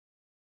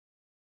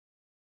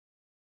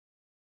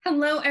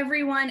Hello,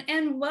 everyone,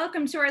 and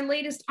welcome to our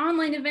latest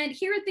online event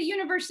here at the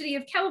University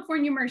of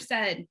California,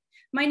 Merced.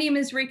 My name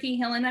is Ricky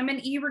Hill, and I'm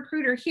an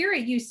e-recruiter here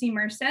at UC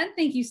Merced.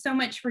 Thank you so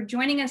much for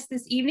joining us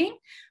this evening.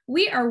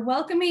 We are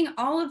welcoming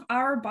all of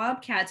our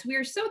Bobcats. We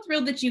are so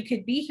thrilled that you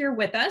could be here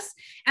with us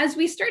as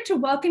we start to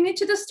welcome you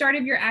to the start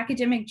of your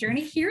academic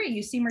journey here at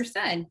UC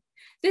Merced.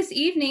 This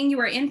evening, you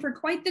are in for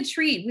quite the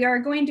treat. We are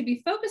going to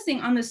be focusing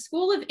on the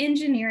School of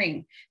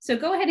Engineering. So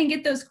go ahead and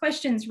get those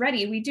questions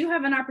ready. We do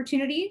have an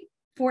opportunity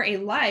for a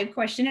live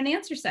question and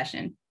answer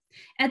session.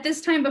 At this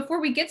time, before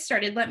we get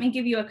started, let me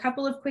give you a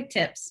couple of quick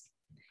tips.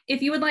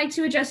 If you would like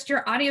to adjust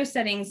your audio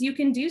settings, you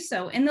can do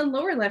so in the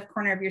lower left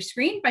corner of your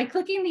screen by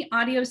clicking the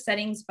audio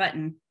settings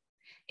button.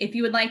 If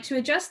you would like to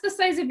adjust the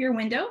size of your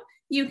window,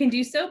 you can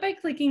do so by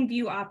clicking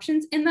view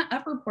options in the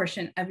upper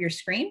portion of your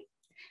screen.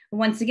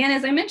 Once again,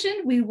 as I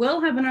mentioned, we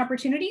will have an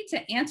opportunity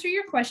to answer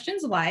your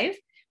questions live.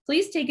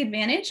 Please take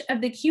advantage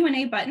of the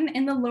Q&A button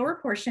in the lower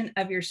portion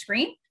of your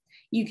screen.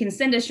 You can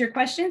send us your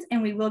questions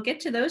and we will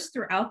get to those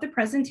throughout the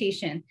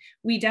presentation.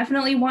 We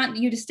definitely want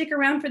you to stick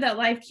around for that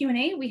live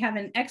Q&A. We have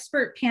an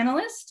expert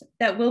panelist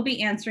that will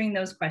be answering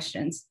those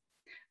questions.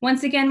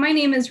 Once again, my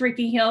name is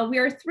Ricky Hill. We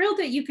are thrilled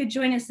that you could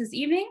join us this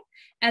evening.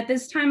 At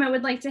this time, I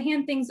would like to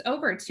hand things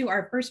over to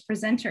our first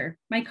presenter,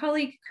 my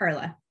colleague,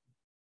 Carla.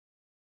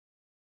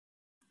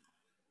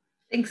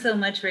 Thanks so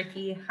much,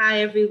 Ricky.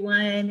 Hi,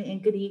 everyone,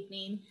 and good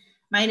evening.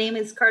 My name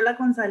is Carla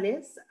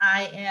Gonzalez.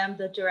 I am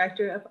the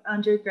Director of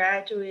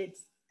Undergraduate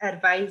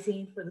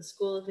Advising for the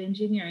School of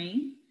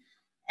Engineering.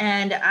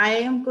 And I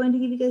am going to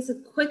give you guys a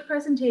quick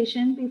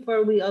presentation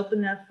before we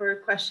open up for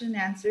question and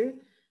answer.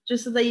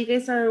 Just so that you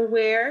guys are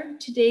aware,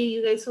 today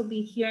you guys will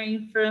be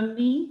hearing from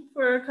me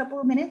for a couple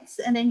of minutes,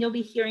 and then you'll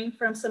be hearing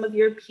from some of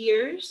your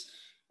peers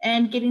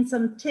and getting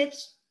some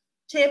tips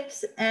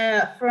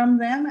from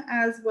them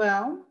as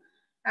well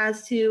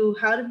as to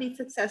how to be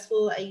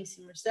successful at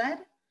UC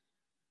Merced.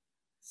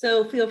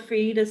 So feel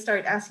free to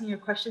start asking your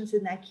questions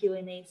in that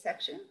Q&A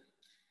section.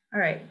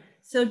 All right,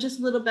 so just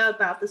a little bit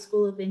about the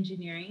School of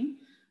Engineering.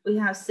 We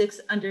have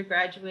 6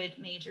 undergraduate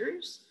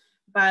majors: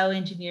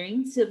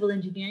 bioengineering, civil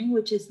engineering,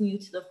 which is new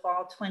to the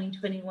fall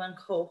 2021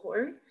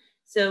 cohort.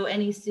 So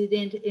any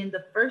student in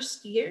the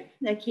first year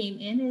that came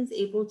in is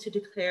able to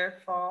declare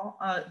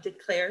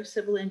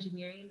civil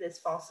engineering this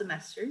fall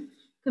semester.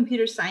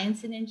 Computer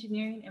science and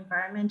engineering,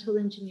 environmental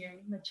engineering,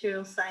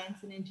 material science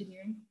and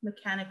engineering,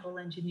 mechanical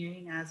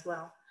engineering as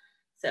well.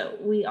 So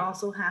we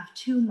also have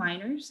 2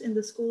 minors in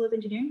the School of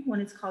Engineering.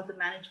 One is called the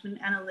Management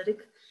Analytic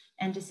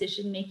and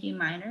Decision Making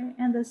minor.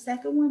 And the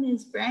second one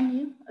is brand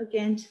new,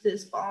 again, to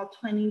this fall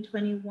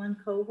 2021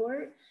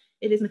 cohort.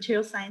 It is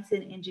material science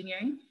and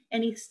engineering.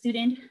 Any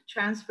student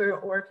transfer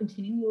or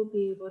continue will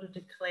be able to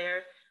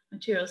declare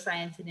material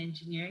science and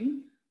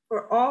engineering.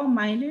 For all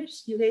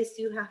minors, you guys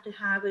do have to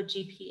have a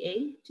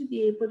GPA to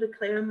be able to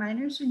declare a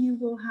minor, so you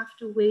will have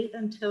to wait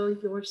until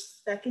your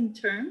second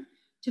term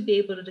to be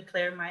able to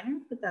declare a minor,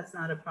 but that's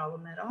not a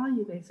problem at all.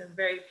 You guys are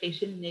very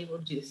patient and able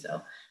to do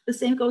so. The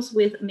same goes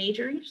with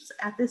majors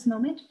at this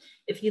moment.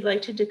 If you'd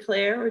like to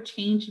declare or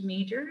change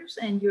majors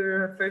and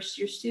you're a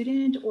first-year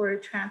student or a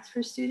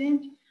transfer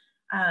student,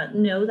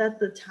 know that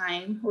the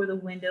time or the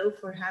window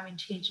for having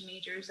changed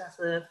majors as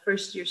a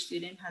first-year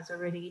student has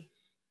already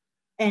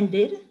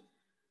ended.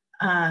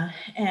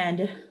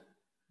 And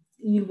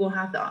you will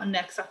have the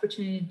next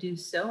opportunity to do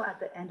so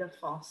at the end of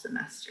fall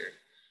semester.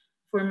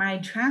 For my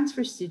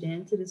transfer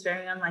students, it is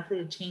very unlikely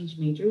to change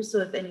majors. So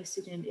if any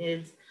student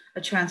is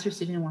a transfer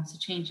student and wants to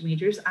change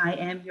majors, I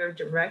am your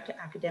direct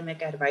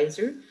academic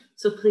advisor.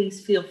 So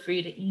please feel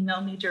free to email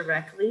me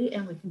directly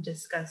and we can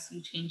discuss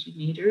you changing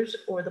majors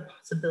or the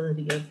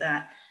possibility of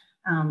that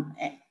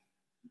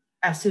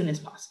as soon as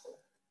possible.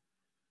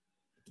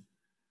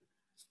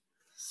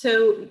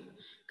 So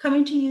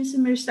coming to UC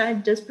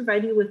Merced does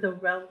provide you with a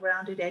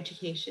well-rounded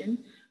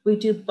education. We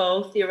do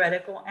both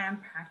theoretical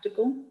and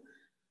practical.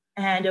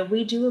 And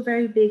we do a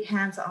very big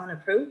hands-on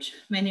approach.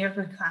 Many of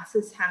our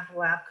classes have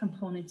lab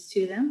components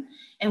to them,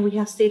 and we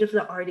have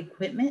state-of-the-art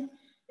equipment.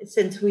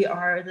 Since we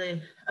are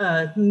the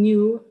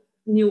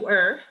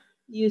newer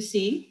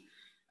UC,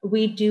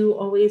 we do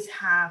always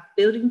have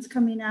buildings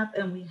coming up,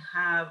 and we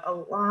have a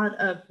lot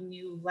of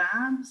new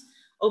labs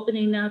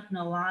opening up and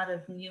a lot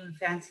of new and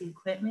fancy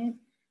equipment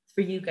for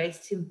you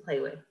guys to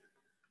play with.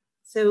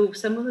 So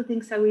some of the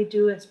things that we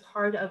do as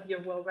part of your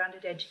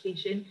well-rounded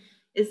education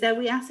is that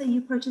we ask that you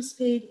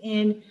participate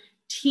in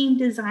team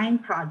design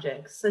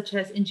projects, such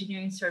as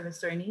engineering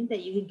service learning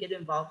that you can get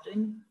involved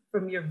in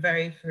from your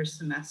very first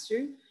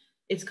semester.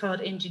 It's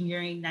called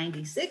Engineering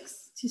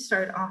 96 to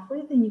start off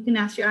with, and you can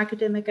ask your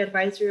academic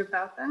advisor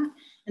about that,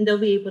 and they'll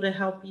be able to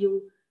help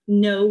you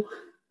know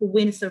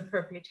when is the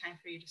appropriate time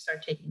for you to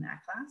start taking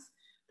that class.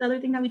 The other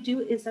thing that we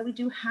do is that we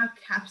do have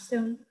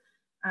capstone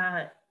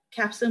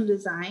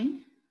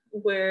design,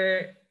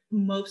 where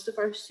most of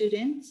our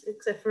students,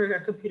 except for our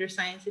computer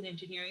science and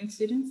engineering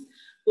students,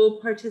 will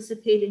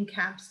participate in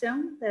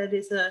capstone. That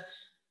is a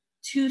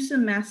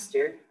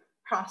 2-semester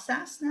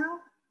process now.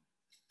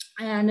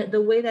 And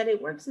the way that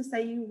it works is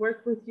that you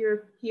work with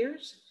your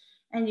peers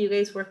and you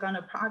guys work on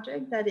a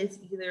project that is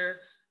either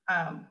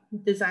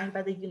designed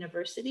by the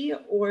university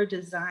or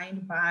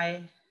designed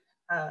by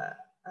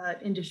an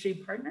industry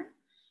partner.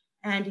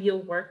 And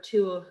you'll work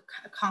to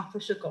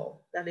accomplish a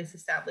goal that is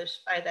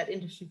established by that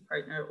industry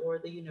partner or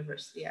the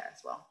university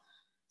as well.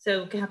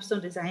 So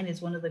capstone design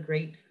is one of the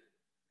great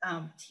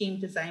team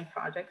design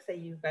projects that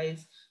you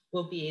guys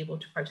will be able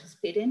to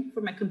participate in.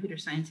 For my computer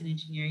science and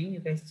engineering, you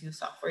guys do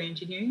software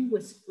engineering,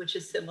 which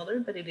is similar,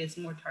 but it is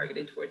more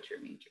targeted towards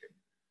your major.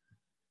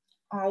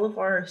 All of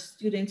our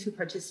students who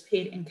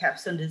participate in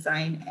capstone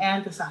design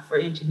and the software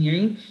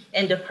engineering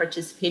end up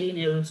participating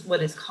in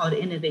what is called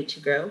Innovate to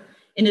Grow.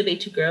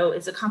 Innovate to Grow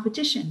is a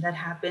competition that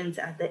happens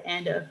at the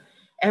end of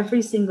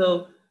every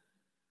single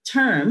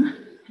term.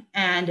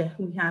 And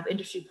we have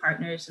industry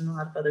partners and a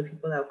lot of other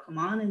people that will come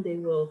on, and they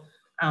will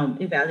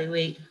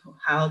evaluate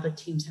how the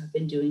teams have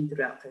been doing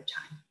throughout their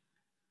time.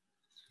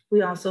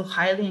 We also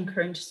highly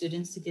encourage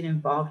students to get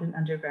involved in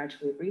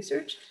undergraduate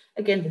research.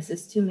 Again, this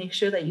is to make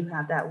sure that you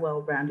have that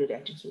well-rounded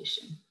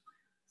education.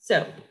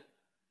 So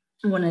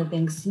one of the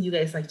things you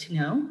guys like to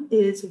know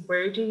is,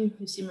 where do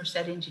UC Merced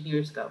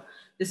engineers go?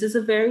 This is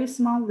a very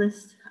small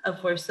list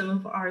of where some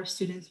of our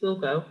students will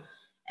go.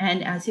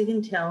 And as you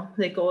can tell,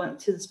 they go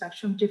into the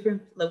spectrum of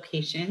different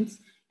locations,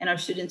 and our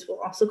students will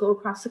also go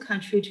across the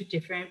country to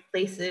different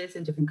places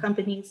and different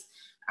companies.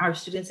 Our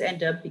students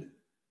end up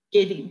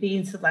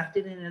being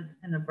selected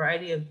in a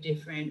variety of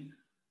different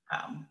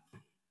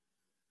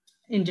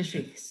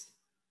industries.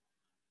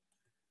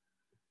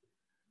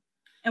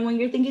 And when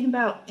you're thinking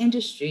about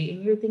industry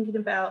and you're thinking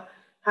about,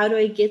 how do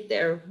I get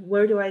there?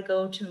 Where do I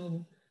go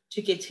to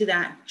get to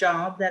that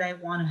job that I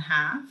want to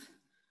have?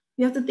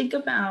 You have to think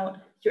about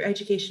your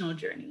educational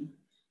journey.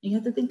 You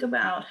have to think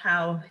about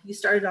how you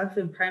started off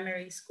in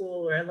primary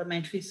school or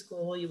elementary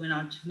school, you went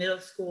on to middle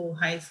school,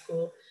 high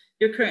school.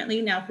 You're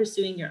currently now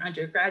pursuing your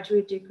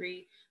undergraduate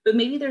degree, but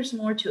maybe there's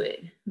more to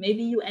it.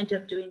 Maybe you end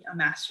up doing a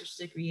master's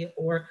degree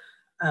or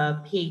a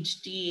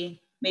PhD.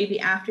 Maybe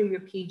after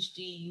your PhD,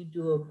 you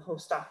do a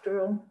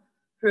postdoctoral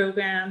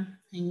program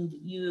and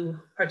you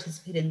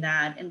participate in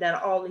that, and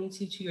that all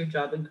leads you to your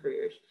job and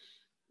careers.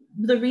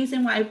 The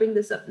reason why I bring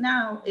this up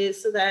now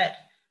is so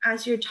that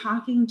as you're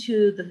talking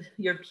to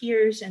your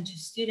peers and to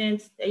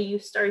students, that you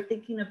start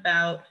thinking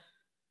about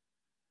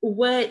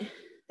what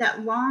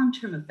that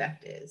long-term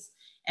effect is.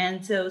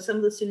 And so some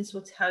of the students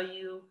will tell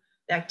you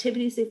the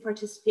activities they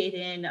participate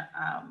in,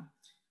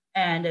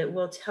 and it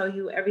will tell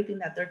you everything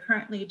that they're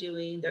currently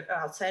doing. They're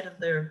outside of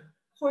their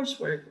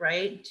coursework,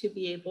 right? To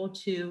be able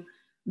to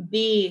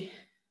be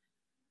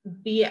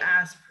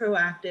as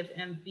proactive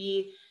and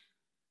be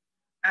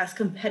as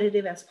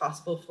competitive as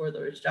possible for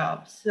those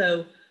jobs.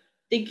 So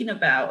thinking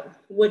about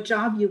what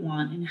job you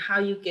want and how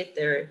you get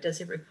there. Does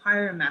it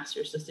require a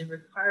master's? Does it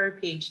require a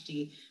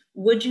PhD?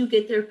 Would you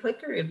get there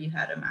quicker if you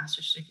had a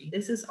master's degree?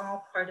 This is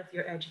all part of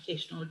your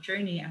educational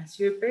journey as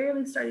you're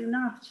barely starting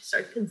off to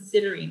start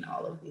considering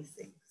all of these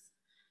things.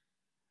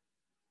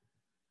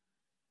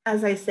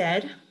 As I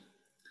said,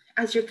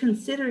 as you're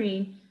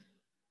considering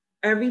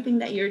everything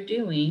that you're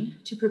doing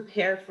to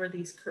prepare for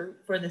this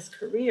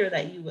career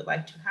that you would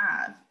like to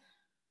have,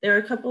 there are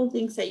a couple of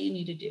things that you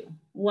need to do.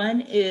 One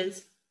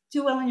is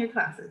do well in your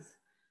classes.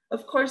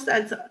 Of course,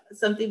 that's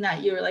something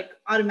that you're like,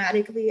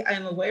 automatically,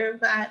 I'm aware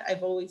of that.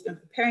 I've always been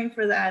preparing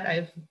for that.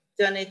 I've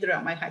done it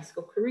throughout my high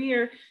school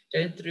career,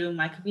 done it through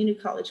my community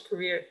college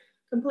career,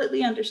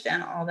 completely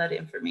understand all that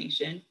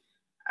information.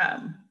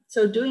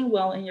 So doing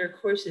well in your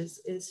courses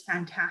is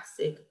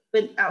fantastic.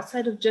 But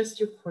outside of just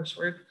your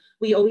coursework,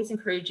 we always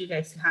encourage you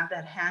guys to have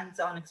that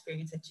hands-on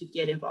experience and to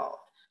get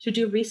involved, to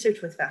do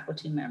research with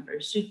faculty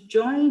members, to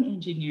join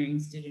engineering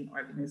student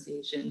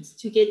organizations,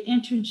 to get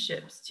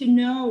internships, to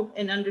know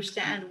and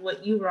understand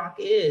what UROC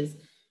is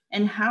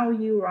and how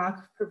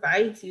UROC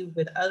provides you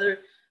with other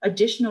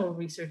additional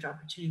research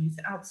opportunities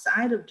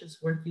outside of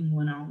just working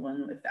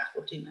one-on-one with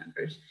faculty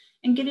members,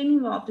 and getting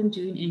involved in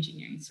doing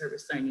engineering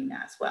service learning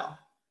as well.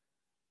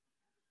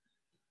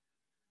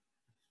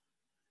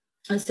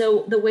 And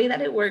so the way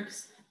that it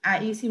works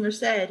at UC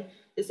Merced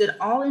is that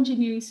all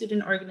engineering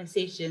student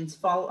organizations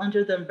fall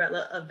under the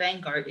umbrella of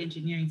Vanguard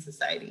Engineering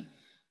Society.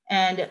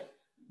 And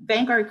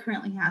Vanguard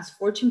currently has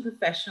 14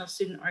 professional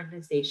student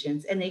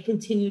organizations, and they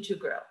continue to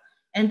grow.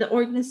 And the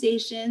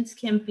organizations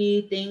can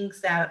be things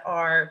that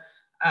are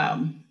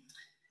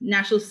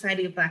National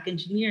Society of Black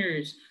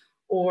Engineers,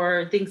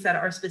 or things that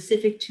are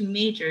specific to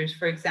majors.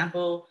 For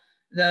example,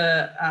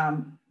 the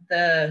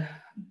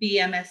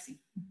BMES,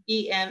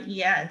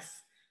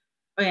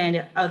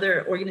 and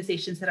other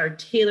organizations that are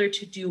tailored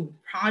to do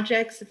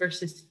projects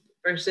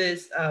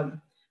versus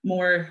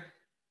more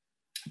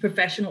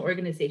professional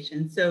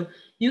organizations. So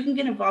you can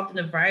get involved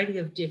in a variety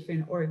of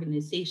different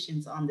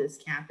organizations on this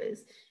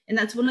campus. And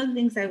that's one of the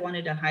things I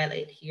wanted to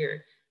highlight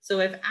here. So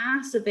I've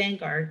asked the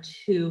Vanguard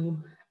to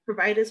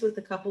provide us with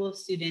a couple of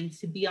students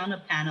to be on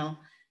a panel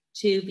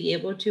to be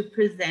able to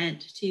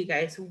present to you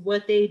guys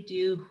what they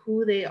do,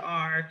 who they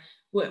are,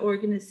 what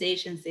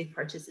organizations they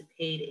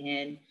participate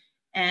in,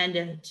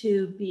 and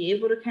to be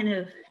able to kind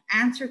of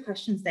answer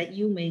questions that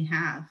you may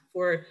have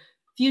for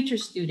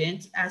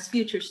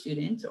future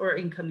students or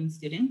incoming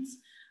students,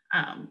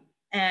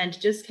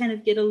 and just kind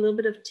of get a little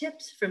bit of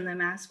tips from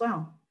them as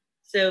well.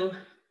 So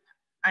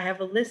I have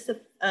a list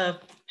of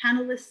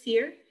panelists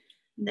here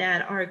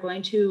that are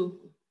going to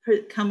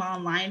come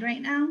online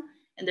right now,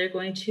 and they're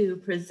going to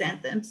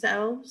present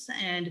themselves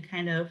and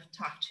kind of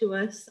talk to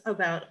us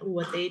about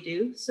what they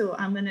do. So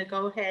I'm going to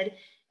go ahead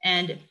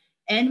and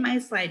end my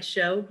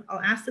slideshow. I'll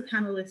ask the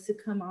panelists to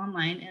come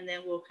online, and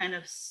then we'll kind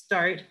of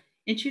start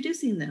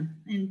introducing them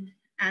and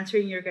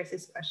answering your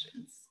guys'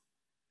 questions.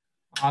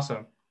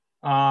 Awesome.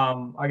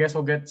 I guess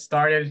we'll get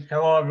started.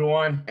 Hello,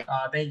 everyone.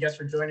 Thank you guys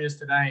for joining us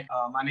tonight.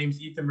 My name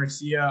is UC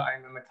Merced.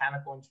 I'm a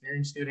mechanical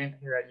engineering student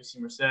here at UC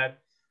Merced.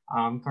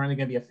 I'm currently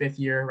going to be a fifth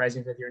year,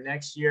 rising fifth year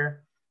next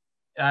year.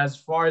 As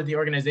far as the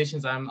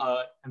organizations I'm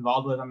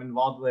involved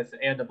with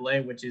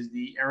AAA, which is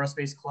the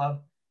Aerospace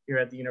Club here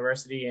at the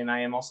university, and I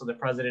am also the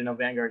president of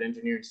Vanguard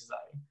Engineering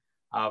Society.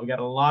 We got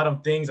a lot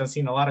of things. I've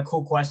seen a lot of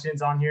cool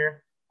questions on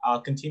here. I'll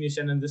continue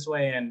sending this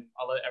way, and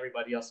I'll let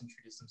everybody else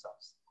introduce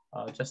themselves.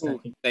 Justin.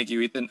 Thank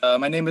you, Ethan.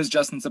 My name is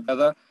Justin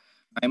Cepeda.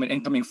 I'm an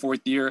incoming fourth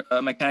year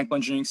mechanical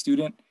engineering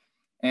student.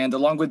 And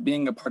along with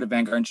being a part of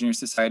Vanguard Engineering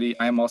Society,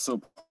 I am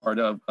also part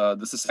of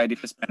the Society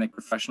of Hispanic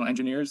Professional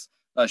Engineers,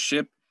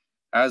 SHIP,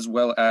 as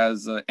well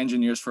as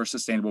Engineers for a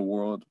Sustainable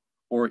World,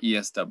 or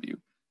ESW.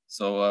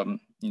 So,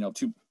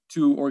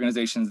 two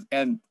organizations,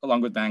 and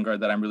along with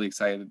Vanguard, that I'm really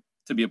excited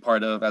to be a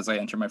part of as I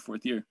enter my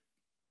fourth year.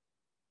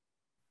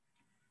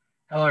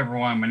 Hello,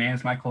 everyone. My name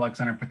is Michael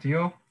Alexander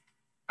Patillo.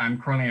 I'm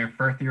currently a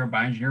first year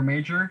bioengineer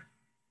major,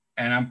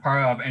 and I'm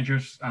part of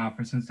Engineers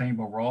for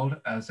Sustainable World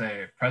as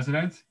a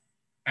president,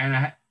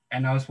 and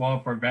as well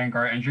for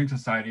Vanguard Engineering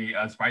Society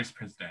as vice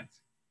president.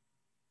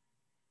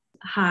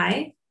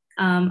 Hi,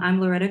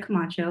 I'm Loretta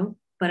Camacho,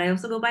 but I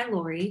also go by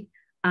Lori.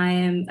 I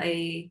am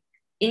a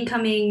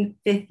incoming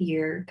fifth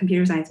year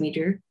computer science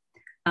major,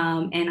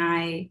 and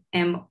I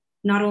am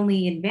not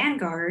only in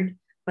Vanguard,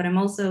 but I'm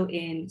also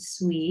in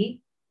SWE,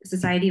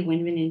 Society of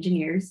Women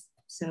Engineers.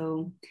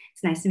 So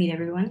it's nice to meet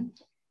everyone.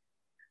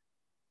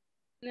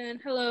 And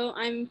hello,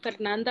 I'm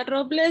Fernanda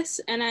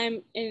Robles, and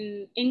I'm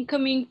an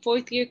incoming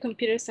fourth year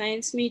computer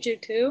science major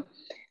too.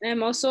 And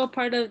I'm also a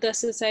part of the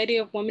Society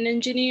of Women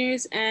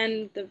Engineers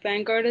and the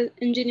Vanguard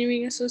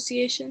Engineering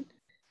Association.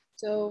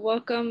 So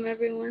welcome,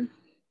 everyone.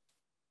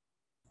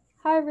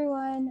 Hi,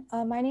 everyone.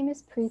 My name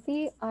is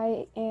Preeti.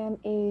 I am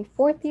a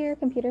fourth year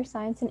computer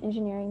science and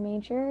engineering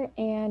major,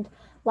 and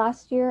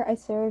last year I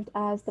served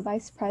as the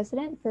vice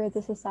president for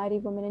the Society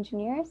of Women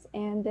Engineers,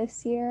 and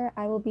this year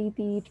I will be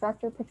the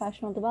director of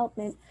professional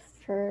development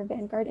for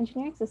Vanguard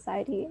Engineering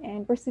Society,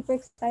 and we're super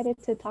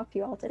excited to talk to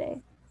you all today.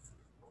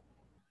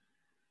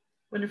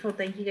 Wonderful.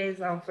 Thank you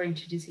guys all for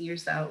introducing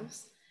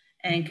yourselves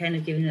and kind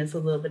of giving us a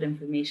little bit of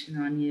information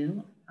on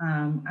you.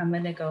 I'm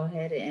going to go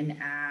ahead and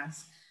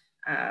ask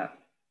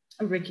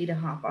Ricky to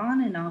hop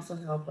on and also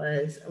help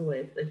us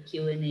with the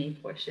Q&A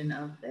portion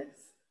of this.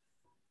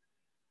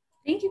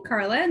 Thank you,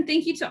 Carla, and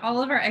thank you to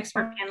all of our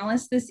expert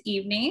panelists this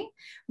evening.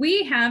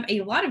 We have a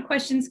lot of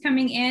questions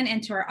coming in,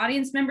 and to our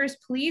audience members,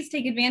 please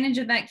take advantage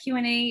of that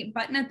Q&A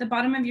button at the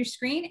bottom of your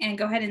screen and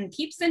go ahead and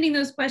keep sending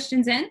those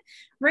questions in.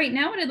 Right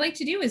now, what I'd like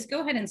to do is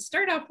go ahead and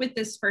start off with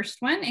this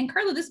first one. And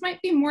Carla, this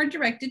might be more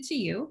directed to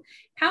you.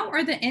 How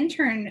are the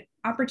intern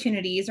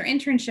opportunities or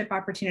internship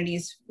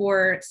opportunities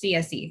for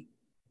CSE?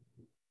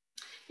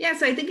 Yeah,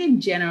 so I think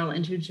in general,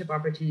 internship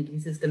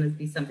opportunities is going to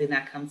be something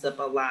that comes up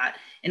a lot.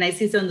 And I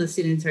see some of the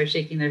students are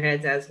shaking their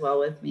heads as well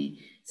with me.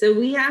 So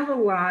we have a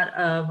lot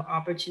of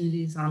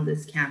opportunities on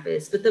this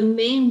campus, but the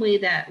main way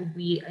that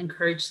we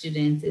encourage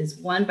students is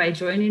one, by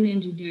joining an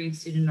engineering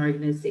student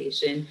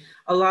organization.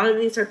 A lot of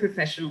these are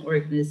professional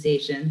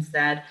organizations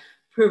that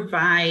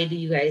provide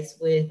you guys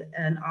with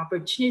an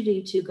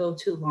opportunity to go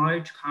to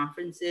large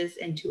conferences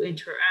and to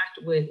interact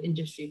with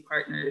industry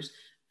partners.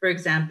 For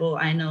example,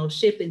 I know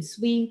SHIP and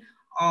SWE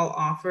all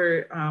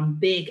offer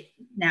big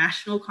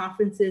national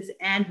conferences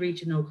and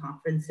regional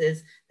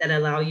conferences that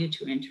allow you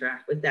to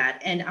interact with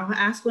that. And I'll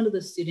ask one of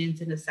the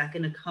students in a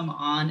second to come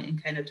on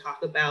and kind of talk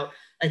about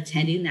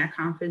attending that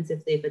conference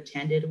if they've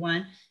attended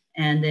one,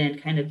 and then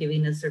kind of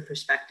giving us their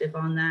perspective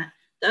on that.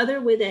 The other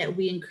way that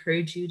we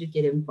encourage you to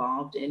get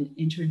involved in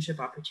internship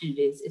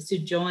opportunities is to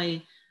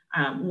join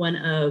one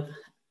of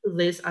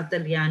Liz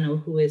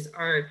Ataliano, who is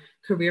our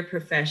career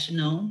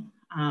professional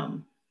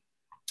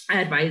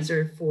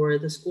advisor for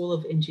the School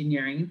of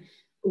Engineering,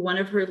 one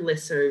of her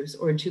listservs,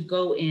 or to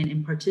go in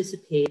and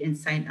participate and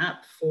sign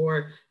up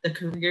for the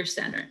Career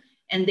Center.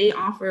 And they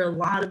offer a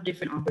lot of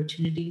different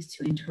opportunities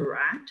to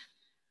interact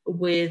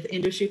with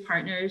industry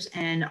partners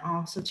and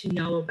also to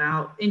know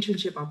about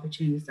internship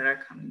opportunities that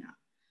are coming up.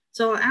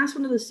 So I'll ask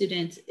one of the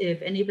students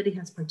if anybody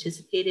has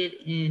participated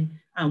in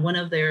one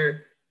of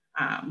their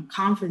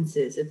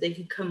conferences, if they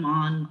could come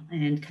on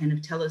and kind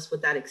of tell us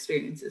what that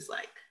experience is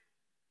like.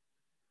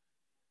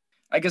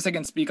 I guess I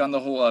can speak on the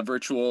whole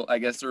virtual,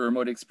 or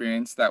remote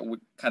experience that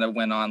kind of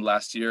went on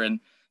last year. And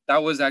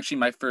that was actually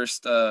my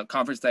first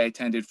conference that I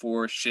attended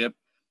for SHIP.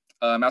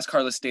 As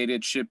Carla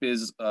stated, SHIP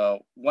is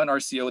one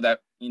RCO that,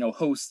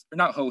 hosts, or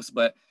not hosts,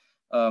 but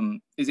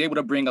is able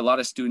to bring a lot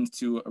of students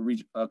to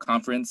a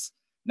conference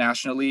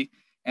nationally.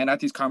 And at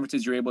these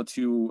conferences, you're able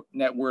to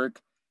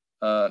network,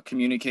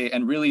 communicate,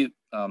 and really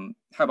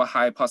have a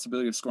high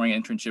possibility of scoring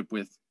an internship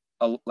with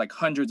like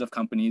hundreds of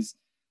companies,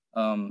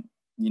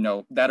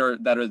 that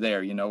are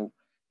there,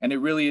 and it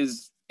really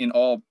is in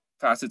all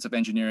facets of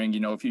engineering.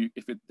 If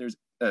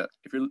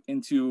you're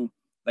into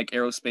like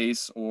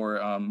aerospace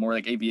or more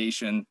like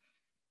aviation,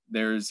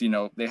 there's,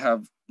 they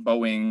have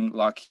Boeing,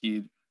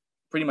 Lockheed,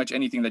 pretty much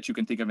anything that you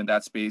can think of in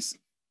that space,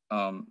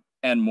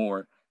 and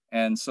more.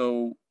 And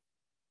so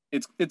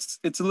it's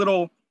a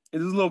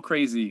little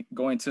crazy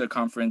going to a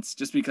conference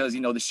just because,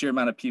 the sheer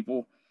amount of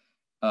people.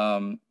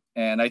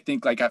 And I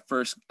think like at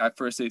first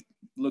it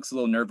looks a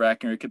little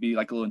nerve-wracking, or it could be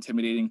like a little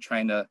intimidating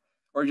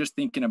or just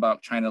thinking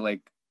about trying to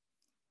like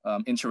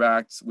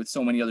interact with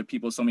so many other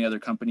people, so many other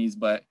companies.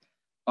 But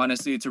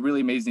honestly, it's a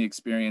really amazing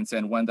experience,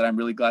 and one that I'm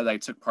really glad that I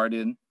took part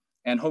in.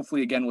 And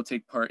hopefully, again, we'll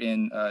take part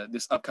in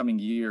this upcoming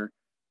year,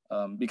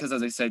 because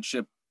as I said,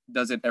 SHIP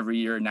does it every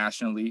year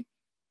nationally.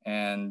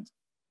 And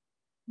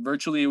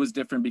virtually it was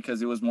different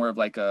because it was more of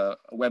like a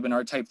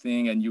webinar type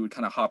thing, and you would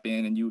kind of hop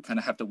in and you would kind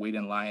of have to wait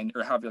in line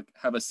or have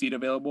a seat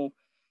available.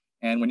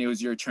 And when it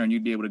was your turn,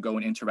 you'd be able to go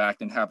and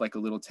interact and have like a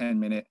little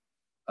 10-minute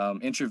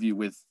interview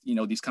with,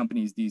 these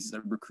companies, these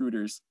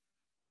recruiters.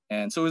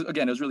 And so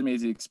again, it was really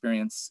amazing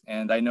experience.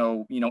 And I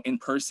know, in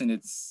person,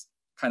 it's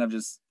kind of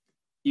just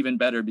even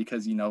better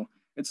because,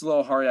 it's a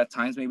little hard at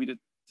times maybe to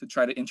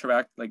try to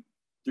interact like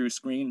through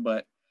screen,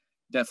 but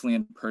definitely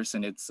in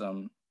person, it's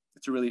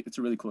a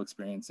really cool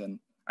experience. And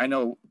I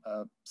know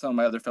some of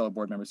my other fellow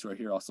board members who are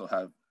here also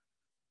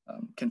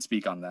can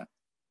speak on that.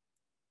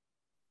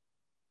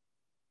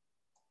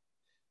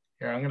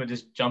 Here, I'm gonna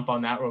just jump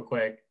on that real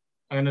quick.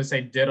 I'm gonna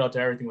say ditto to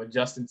everything what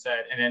Justin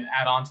said, and then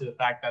add on to the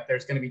fact that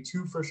there's gonna be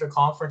 2 first-year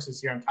conferences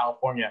here in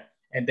California,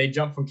 and they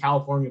jump from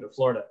California to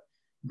Florida.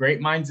 Great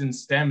Minds in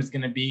STEM is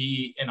gonna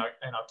be in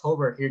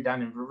October here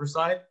down in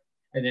Riverside,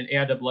 and then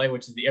AIAA,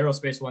 which is the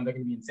aerospace one, they're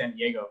gonna be in San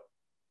Diego.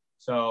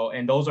 So,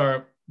 and those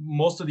are,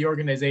 most of the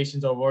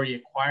organizations have already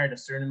acquired a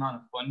certain amount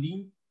of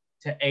funding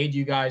to aid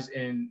you guys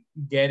in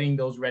getting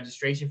those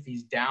registration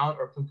fees down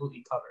or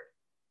completely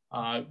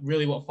covered.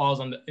 Really what falls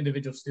on the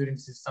individual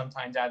students is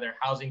sometimes either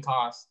housing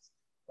costs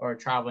or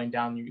traveling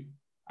down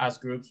as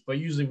groups, but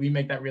usually we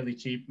make that really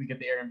cheap. We get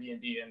the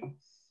Airbnb, and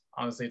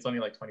honestly, it's only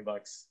like $20.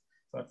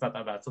 So it's not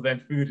that bad. So then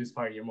food is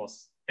probably your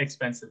most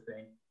expensive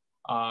thing.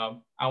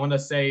 I want to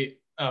say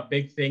a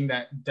big thing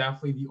that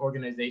definitely the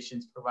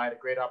organizations provide a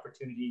great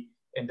opportunity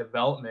in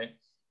development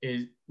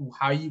is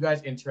how you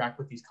guys interact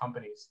with these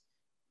companies.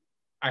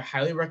 I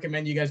highly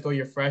recommend you guys go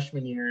your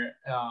freshman year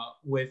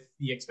with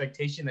the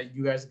expectation that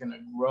you guys are going to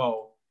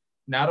grow,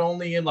 not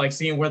only in like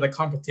seeing where the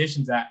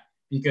competition's at,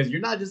 because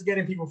you're not just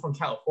getting people from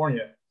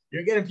California,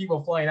 you're getting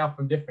people flying out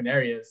from different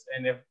areas.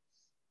 And if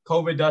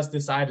COVID does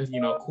decide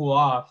to, cool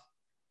off,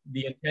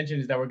 the intention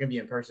is that we're going to be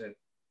in person.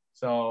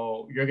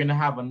 So you're going to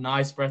have a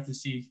nice breath to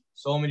see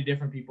so many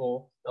different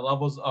people, the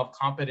levels of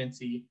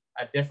competency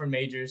at different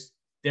majors,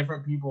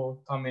 different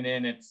people coming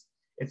in. It's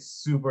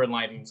super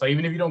enlightening. So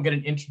even if you don't get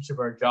an internship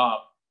or a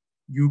job,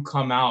 you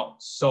come out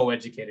so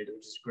educated,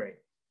 which is great.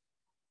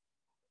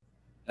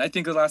 I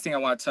think the last thing I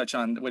want to touch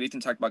on, what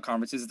Ethan talked about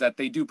conferences, is that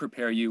they do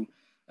prepare you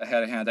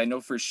ahead of hand. I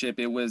know for SHIP,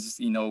 it was,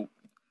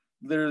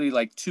 literally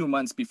like 2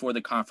 months before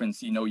the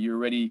conference, you're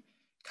already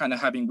kind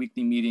of having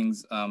weekly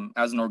meetings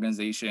as an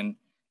organization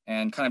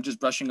and kind of just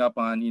brushing up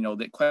on,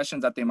 the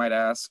questions that they might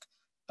ask,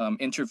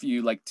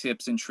 interview like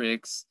tips and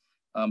tricks,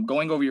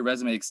 going over your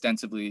resume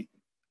extensively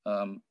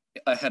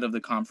ahead of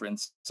the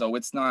conference. So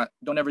it's not,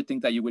 don't ever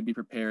think that you would be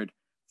prepared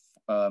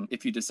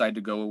if you decide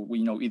to go,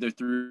 either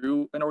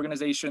through an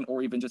organization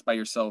or even just by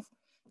yourself,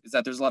 is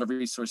that there's a lot of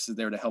resources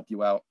there to help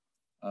you out,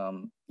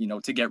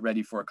 to get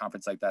ready for a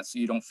conference like that so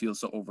you don't feel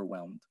so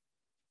overwhelmed.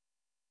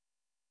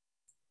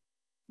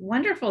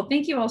 Wonderful.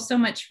 Thank you all so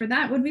much for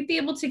that. Would we be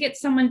able to get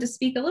someone to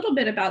speak a little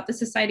bit about the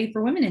Society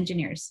for Women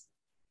Engineers?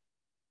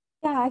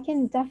 Yeah, I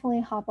can definitely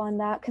hop on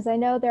that because I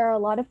know there are a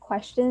lot of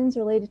questions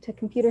related to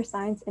computer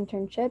science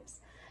internships.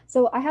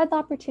 So I had the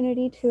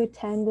opportunity to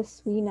attend the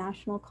SWE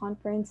National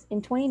Conference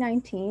in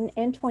 2019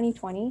 and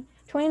 2020.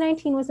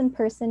 2019 was in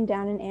person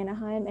down in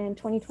Anaheim and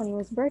 2020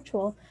 was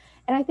virtual.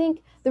 And I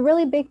think the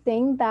really big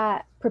thing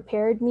that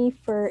prepared me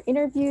for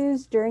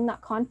interviews during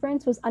that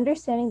conference was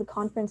understanding the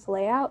conference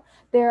layout.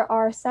 There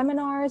are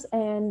seminars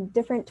and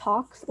different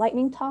talks,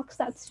 lightning talks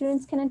that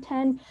students can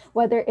attend,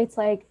 whether it's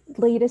like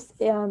latest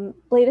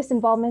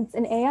involvements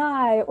in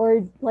AI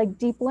or like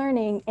deep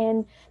learning.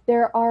 And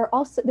there's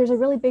a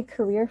really big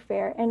career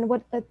fair. And And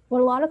what a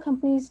lot of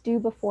companies do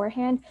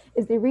beforehand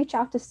is they reach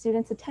out to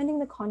students attending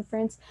the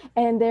conference,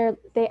 and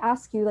they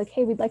ask you like,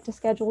 hey, we'd like to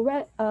schedule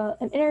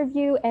an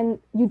interview, and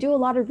you do a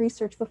lot of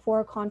research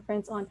before a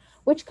conference on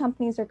which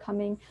companies are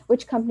coming,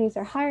 which companies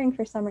are hiring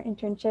for summer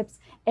internships,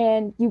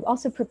 and you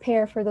also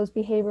prepare for those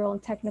behavioral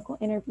and technical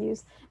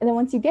interviews. And then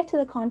once you get to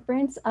the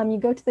conference, you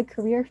go to the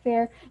career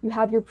fair, you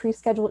have your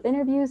pre-scheduled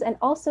interviews, and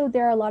also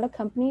there are a lot of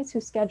companies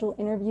who schedule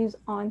interviews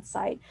on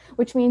site,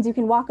 which means you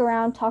can walk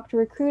around, talk to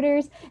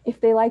recruiters. If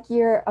they like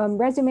your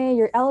resume,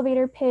 your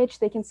elevator pitch,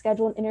 they can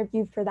schedule an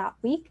interview for that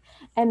week.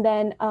 And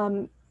then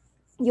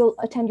you'll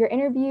attend your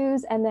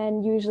interviews and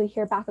then usually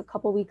hear back a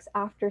couple weeks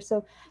after.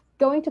 So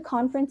going to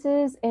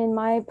conferences, in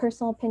my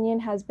personal opinion,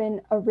 has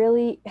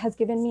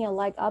given me a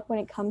leg up when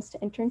it comes to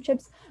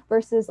internships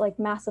versus like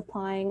mass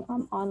applying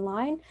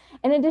online.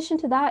 In addition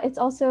to that, it's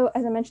also,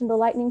 as I mentioned, the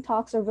lightning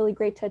talks are really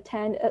great to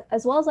attend,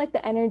 as well as like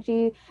the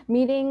energy.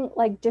 Meeting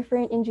like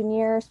different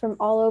engineers from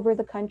all over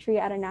the country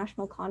at a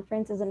national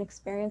conference is an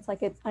experience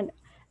like it's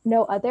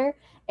no other.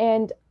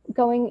 And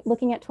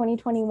looking at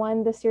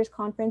 2021, this year's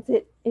conference,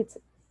 it's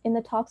in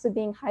the talks of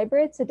being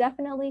hybrid. So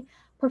definitely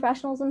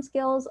professionalism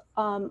skills,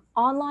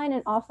 online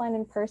and offline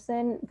in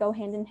person go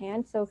hand in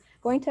hand. So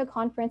going to a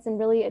conference and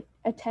really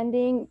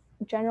attending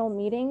general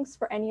meetings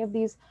for any of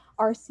these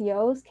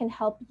RCOs can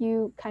help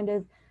you kind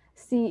of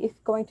see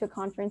if going to a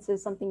conference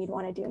is something you'd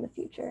want to do in the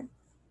future.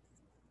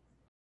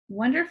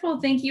 Wonderful.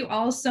 Thank you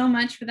all so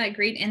much for that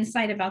great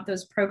insight about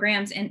those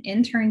programs and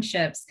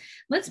internships.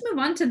 Let's move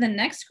on to the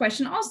next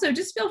question. Also,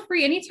 just feel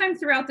free anytime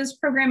throughout this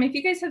program, if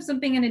you guys have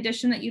something in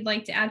addition that you'd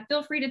like to add,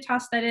 feel free to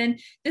toss that in.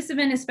 This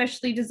event is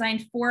especially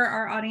designed for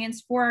our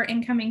audience, for our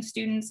incoming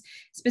students,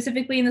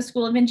 specifically in the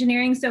School of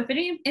Engineering. So if at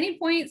any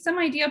point some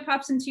idea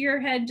pops into your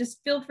head,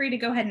 just feel free to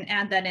go ahead and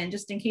add that in,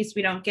 just in case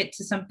we don't get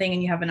to something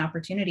and you have an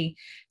opportunity.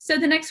 So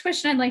the next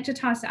question I'd like to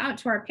toss out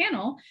to our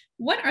panel: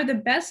 what are the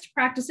best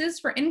practices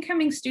for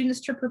incoming students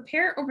to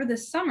prepare over the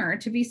summer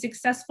to be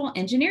successful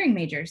engineering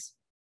majors?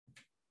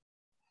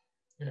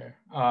 Yeah,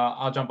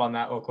 I'll jump on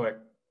that real quick.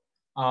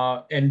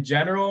 In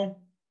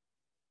general,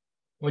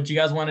 what you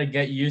guys want to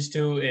get used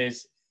to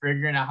is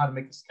figuring out how to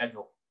make a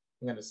schedule.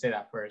 I'm going to say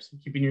that first,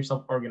 keeping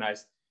yourself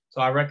organized.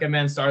 So I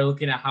recommend start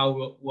looking at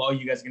how well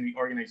you guys are going to be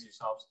organizing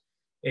yourselves.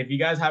 If you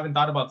guys haven't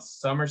thought about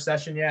summer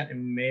session yet, it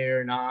may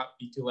or not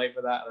be too late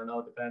for that. I don't know,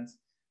 it depends.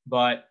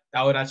 But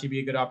that would actually be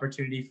a good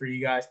opportunity for you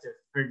guys to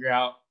figure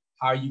out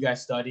how you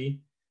guys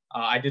study.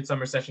 I did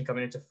summer session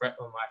coming into my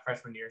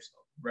freshman year, so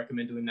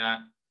recommend doing that.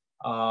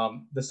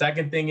 The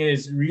second thing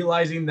is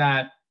realizing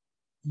that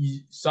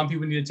some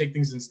people need to take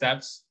things in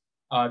steps.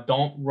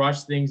 Don't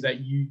rush things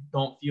that you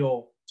don't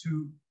feel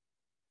too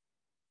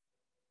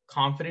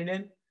confident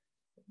in.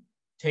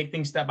 Take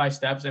things step by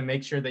steps and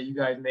make sure that you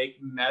guys make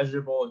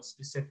measurable and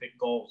specific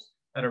goals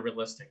that are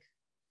realistic.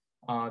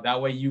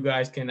 That way you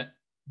guys can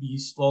be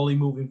slowly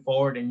moving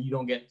forward and you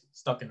don't get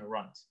stuck in the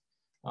runs.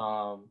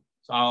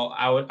 So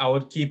I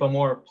would keep a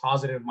more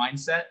positive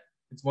mindset.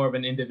 It's more of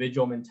an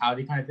individual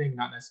mentality kind of thing,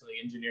 not necessarily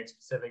engineering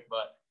specific,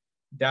 but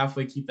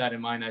definitely keep that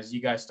in mind as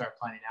you guys start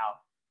planning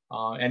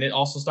out. And it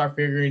also start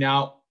figuring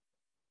out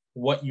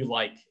what you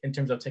like in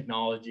terms of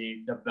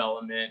technology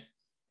development.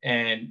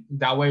 And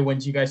that way,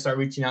 once you guys start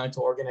reaching out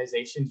into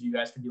organizations, you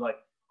guys can be like,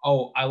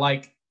 oh, I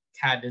like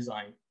CAD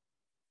design.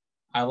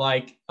 I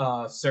like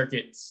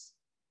circuits.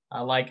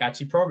 I like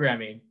actually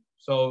programming.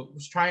 So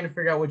just trying to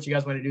figure out what you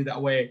guys want to do.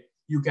 That way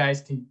you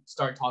guys can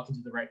start talking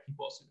to the right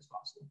people as soon as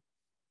possible.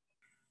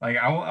 Like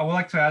I would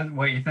like to add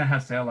what Ethan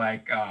has said,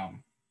 like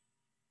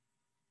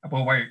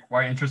about what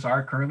your interests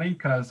are currently,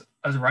 because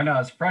as right now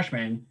as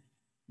freshmen,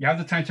 you have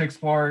the time to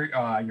explore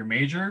your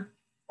major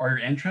or your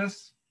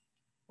interests.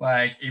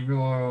 Like if you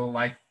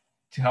like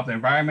to help the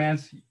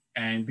environment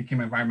and become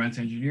an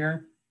environmental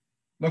engineer,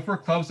 look for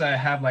clubs that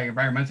have like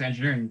environmental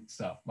engineering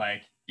stuff.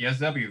 Like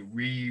ESW,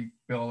 we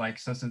build like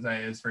systems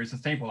that is very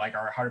sustainable, like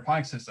our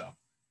hydroponic system.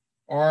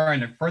 Or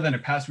further in the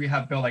past, we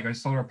have built like a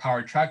solar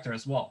powered tractor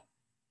as well.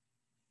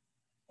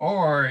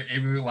 Or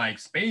if you like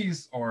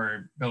space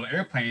or build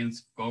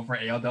airplanes, go for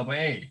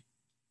ALAA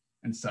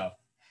and stuff.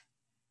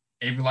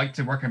 If you like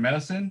to work in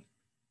medicine,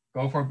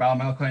 go for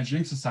Biomedical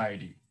Engineering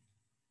Society.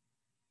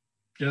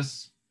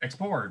 Just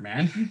explore,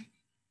 man.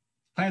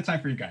 Plenty of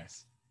time for you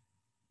guys.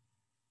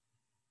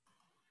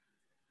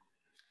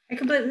 I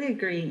completely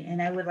agree.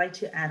 And I would like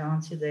to add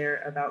on to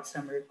there about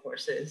summer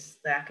courses.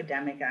 The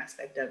academic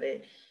aspect of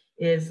it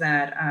is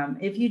that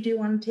if you do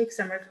want to take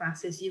summer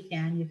classes, you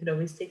can. You could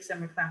always take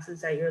summer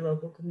classes at your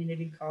local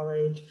community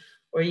college,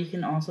 or you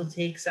can also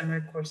take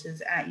summer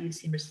courses at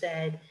UC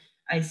Merced.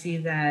 I see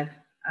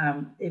that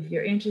if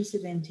you're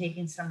interested in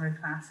taking summer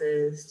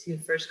classes, to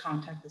first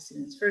contact the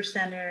Students First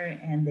Center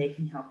and they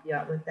can help you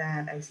out with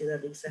that. I see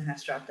that Lisa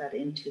has dropped that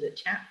into the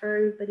chat for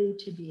everybody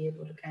to be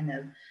able to kind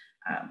of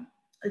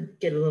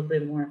get a little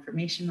bit more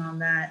information on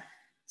that.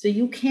 So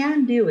you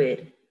can do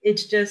it.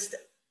 It's just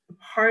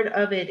part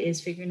of it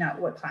is figuring out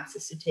what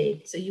classes to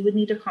take. So you would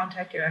need to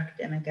contact your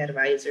academic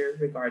advisor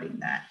regarding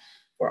that.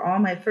 For all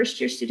my first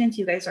year students,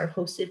 you guys are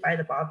hosted by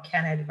the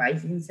Bobcat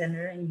Advising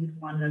Center, and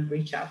you'd want to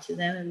reach out to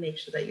them and make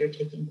sure that you're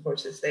taking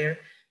courses there.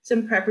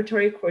 Some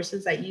preparatory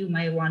courses that you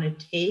might want to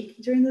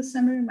take during the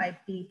summer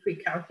might be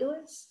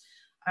pre-calculus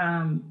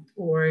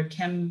or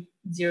Chem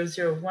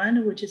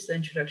 001, which is the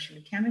introduction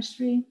to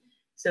chemistry.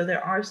 So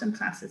there are some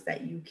classes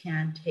that you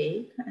can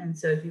take. And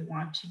so if you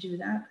want to do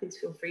that, please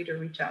feel free to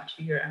reach out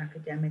to your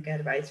academic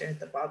advisor at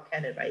the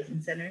Bobcat Advising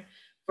Center.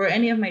 For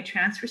any of my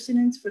transfer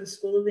students for the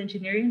School of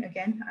Engineering,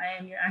 again, I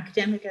am your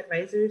academic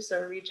advisor,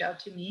 so reach out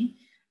to me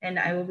and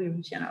I will be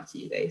reaching out to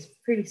you guys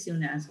pretty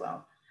soon as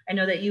well. I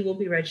know that you will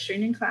be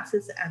registering in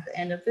classes at the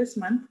end of this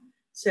month,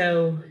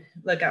 so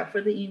look out for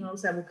the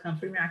emails that will come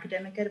from your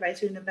academic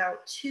advisor in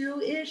about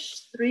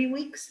 3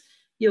 weeks.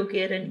 You'll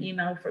get an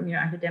email from your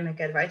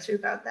academic advisor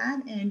about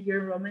that, and your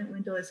enrollment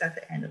window is at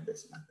the end of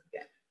this month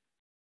again.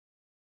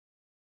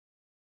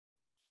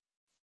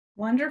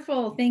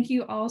 Wonderful. Thank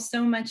you all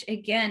so much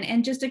again.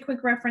 And just a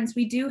quick reference,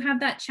 we do have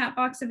that chat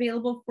box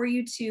available for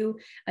you to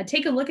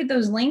take a look at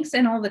those links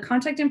and all the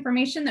contact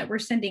information that we're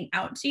sending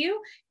out to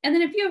you. And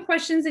then if you have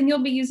questions, then you'll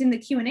be using the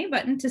Q&A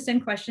button to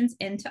send questions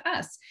in to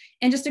us.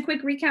 And just a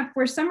quick recap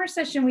for summer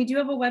session, we do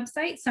have a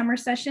website,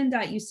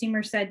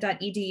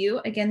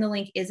 summersession.ucmerced.edu. Again, the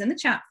link is in the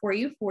chat for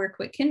you for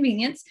quick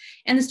convenience.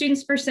 And the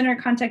Students First Center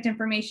contact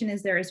information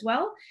is there as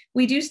well.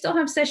 We do still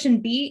have session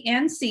B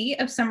and C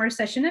of summer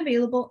session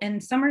available,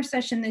 and summer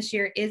session this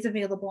year is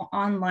available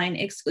online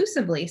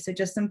exclusively. So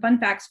just some fun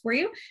facts for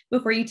you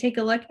before you take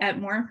a look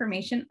at more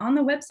information on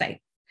the website.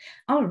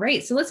 All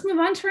right, so let's move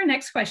on to our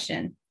next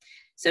question.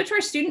 So to our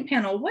student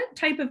panel, what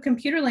type of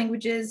computer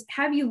languages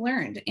have you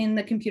learned in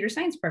the computer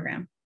science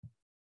program?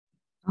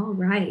 All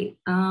right,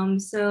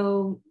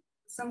 so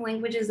some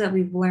languages that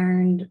we've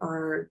learned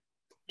are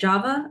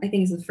Java, I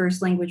think is the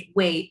first language.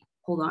 Wait,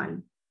 hold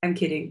on, I'm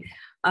kidding.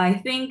 I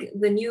think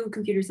the new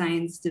computer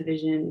science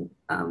division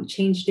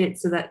changed it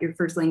so that your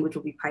first language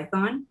will be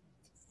Python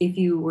if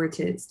you were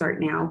to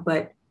start now.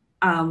 But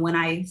when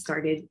I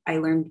started, I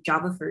learned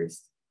Java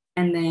first.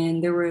 And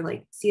then there were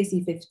like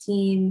CSE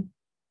 15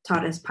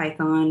 taught us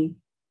Python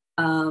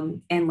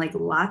and like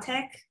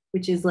LaTeX,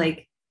 which is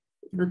like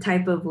the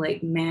type of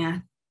like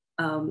math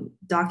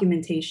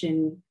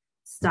documentation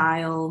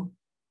style.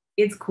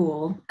 It's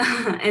cool.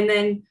 And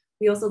then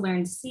we also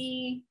learned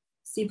C,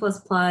 C++.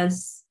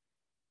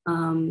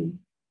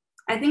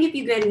 I think if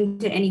you get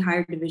into any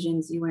higher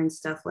divisions, you learn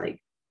stuff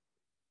like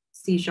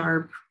C#.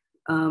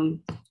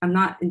 I'm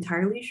not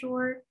entirely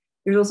sure.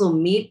 There's also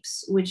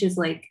MEPS, which is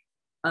like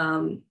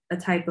a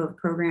type of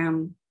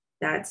program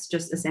that's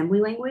just assembly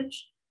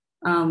language.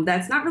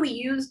 That's not really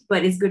used,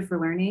 but it's good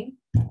for learning.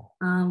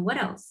 What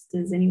else?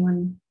 Does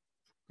anyone,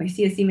 my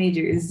CSE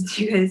majors,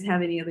 do you guys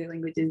have any other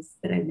languages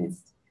that I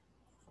missed?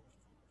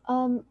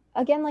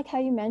 Again, like how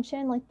you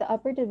mentioned, like the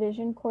upper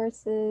division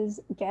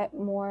courses get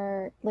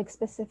more like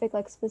specific,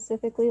 like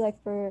specifically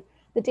like for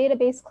the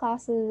database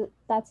classes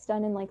that's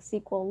done in like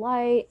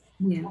SQLite.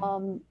 Yeah.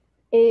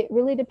 It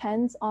really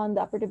depends on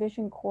the upper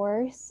division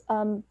course.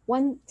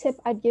 One tip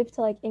I'd give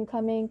to like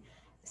incoming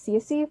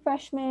CSE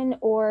freshmen,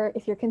 or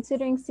if you're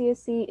considering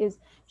CSE, is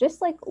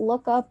just like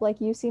look up like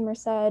UC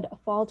Merced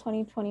fall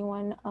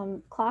 2021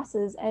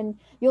 classes, and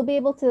you'll be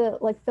able to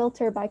like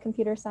filter by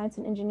computer science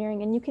and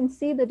engineering, and you can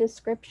see the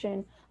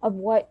description of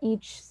what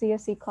each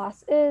CSE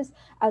class is,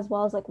 as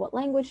well as like what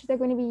language they're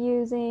going to be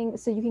using,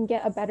 so you can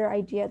get a better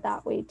idea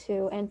that way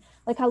too. And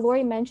like how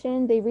Lori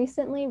mentioned, they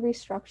recently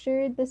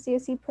restructured the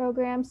CSE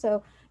program,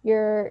 so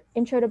your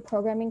intro to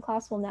programming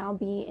class will now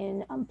be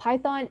in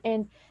Python,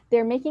 and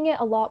they're making it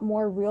a lot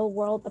more real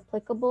world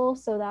applicable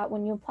so that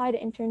when you apply to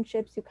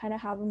internships, you kind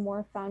of have a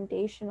more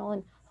foundational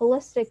and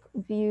holistic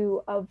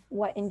view of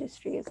what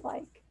industry is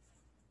like.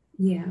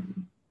 Yeah.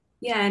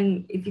 Yeah,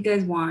 and if you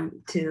guys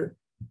want to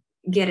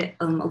get it,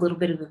 a little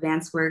bit of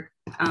advanced work,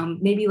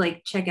 maybe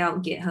like check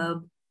out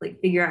GitHub, like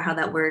figure out how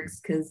that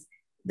works, because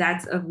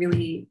that's a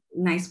really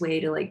nice way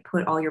to like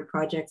put all your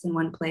projects in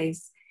one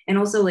place. And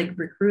also like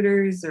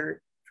recruiters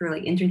or for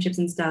like internships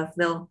and stuff,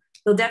 they'll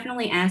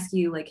definitely ask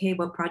you like, hey,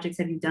 what projects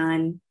have you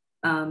done?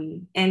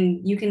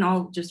 And you can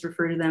all just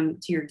refer to them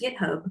to your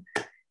GitHub.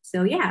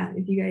 So yeah,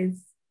 if you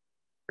guys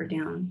are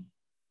down,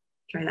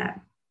 try that.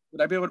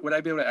 Would I be able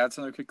to add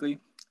something quickly?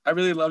 I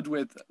really loved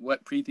with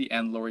what Preeti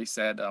and Lori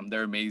said.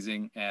 They're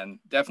amazing, and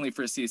definitely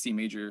for a CSE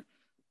major,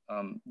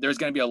 there's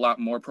going to be a lot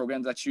more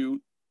programs that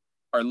you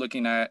are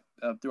looking at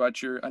throughout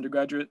your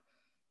undergraduate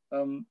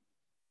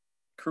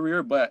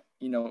career. But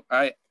you know,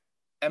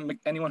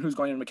 anyone who's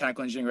going into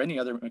mechanical engineering or any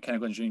other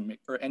mechanical engineering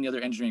or any other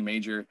engineering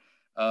major,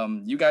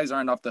 you guys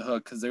aren't off the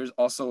hook, because there's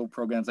also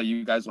programs that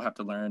you guys will have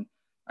to learn.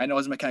 I know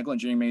as a mechanical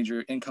engineering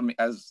major,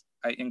 as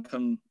I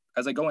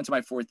go into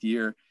my fourth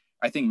year,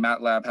 I think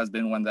MATLAB has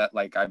been one that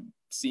like I've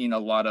seen a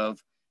lot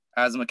of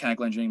as a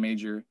mechanical engineering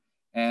major.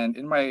 And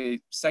in my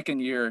second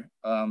year,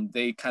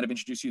 they kind of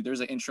introduce you, there's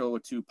an intro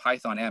to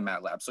Python and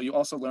MATLAB. So you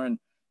also learn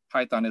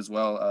Python as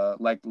well,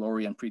 like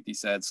Lori and Preeti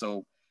said.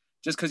 So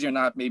just because you're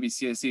not maybe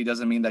CSE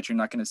doesn't mean that you're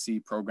not going to see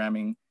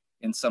programming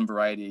in some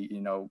variety,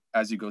 you know,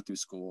 as you go through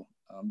school.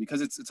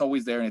 because it's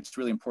always there and it's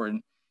really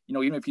important. You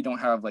know, even if you don't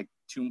have like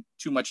too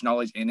much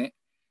knowledge in it,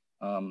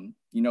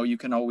 you know, you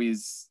can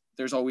always,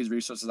 there's always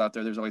resources out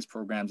there, there's always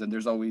programs, and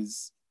there's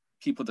always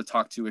people to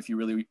talk to if you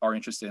really are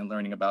interested in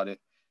learning about it,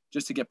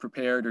 just to get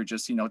prepared, or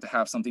just, you know, to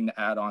have something to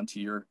add on to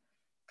your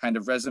kind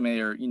of resume,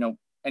 or, you know,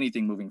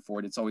 anything moving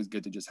forward. It's always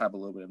good to just have a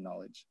little bit of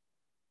knowledge.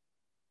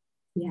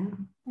 Yeah,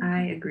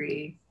 I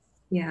agree.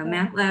 Yeah,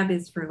 math lab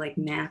is for like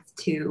math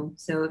too.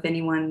 So if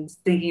anyone's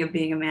thinking of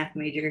being a math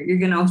major, you're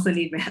gonna also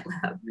need math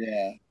lab.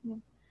 Yeah.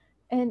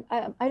 And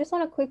I just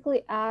want to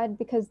quickly add,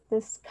 because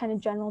this kind of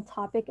general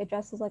topic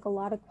addresses like a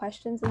lot of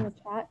questions in the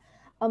chat.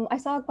 I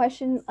saw a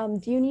question,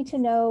 do you need to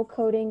know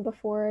coding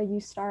before you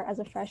start as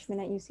a freshman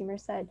at UC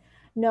Merced?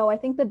 No, I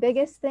think the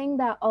biggest thing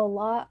that a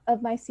lot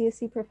of my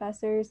CSC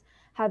professors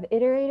have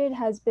iterated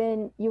has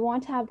been, you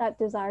want to have that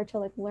desire to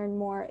like learn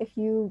more. If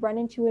you run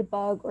into a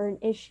bug or an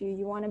issue,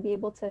 you want to be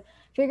able to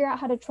figure out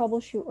how to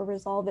troubleshoot or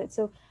resolve it.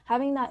 So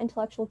having that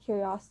intellectual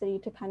curiosity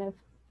to kind of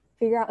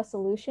figure out a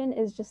solution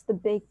is just the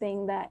big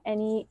thing that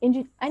any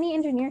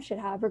engineer should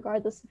have,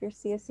 regardless if you're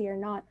CSC or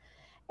not.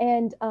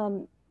 And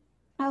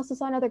I also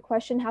saw another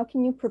question, how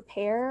can you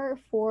prepare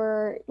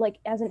for like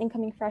as an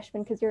incoming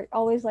freshman? Because you're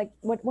always like,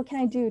 what can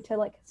I do to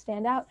like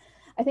stand out?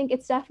 I think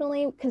it's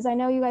definitely, because I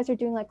know you guys are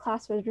doing like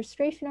class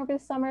registration over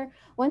the summer.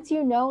 Once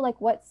you know like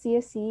what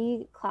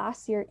CSE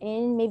class you're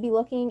in, maybe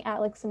looking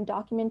at like some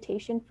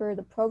documentation for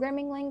the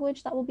programming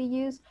language that will be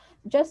used,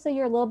 just so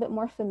you're a little bit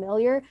more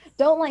familiar.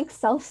 Don't like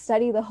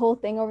self-study the whole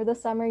thing over the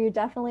summer. You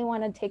definitely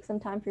want to take some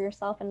time for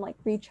yourself and like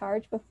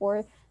recharge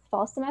before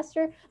fall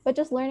semester, but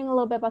just learning a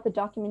little bit about the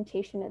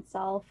documentation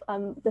itself,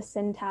 the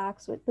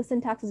syntax. The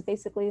syntax is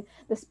basically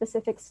the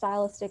specific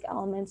stylistic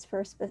elements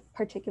for a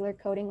particular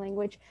coding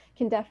language,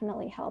 can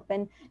definitely help.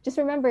 And just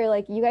remember,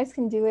 like, you guys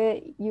can do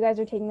it. You guys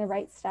are taking the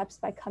right steps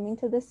by coming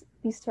to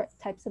these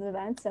types of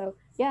events. So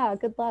yeah,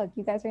 good luck.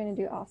 You guys are going to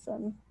do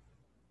awesome.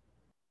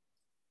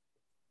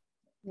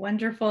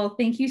 Wonderful.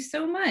 Thank you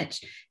so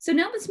much. So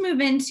now let's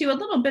move into a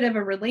little bit of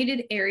a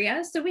related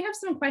area. So we have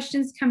some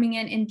questions coming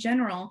in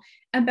general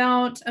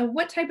about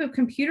what type of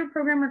computer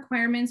program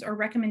requirements or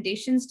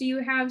recommendations do you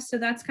have? So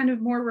that's kind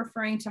of more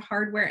referring to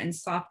hardware and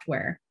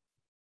software.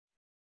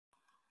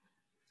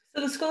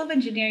 So the School of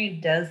Engineering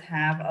does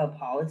have a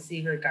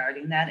policy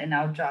regarding that, and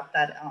I'll drop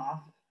that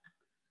off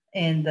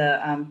in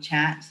the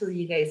chat so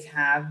you guys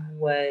have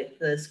what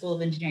the School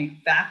of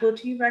Engineering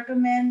faculty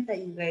recommend that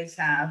you guys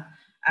have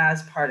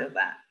as part of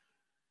that.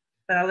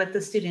 But I'll let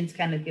the students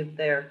kind of give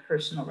their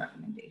personal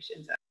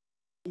recommendations.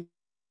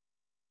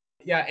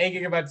 Yeah, 8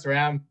 gigabytes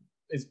RAM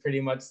is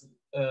pretty much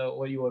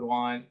what you would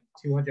want.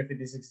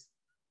 256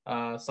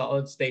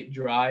 solid state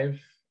drive,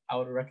 I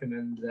would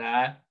recommend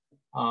that.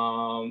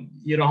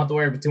 You don't have to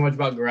worry too much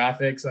about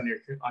graphics on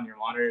your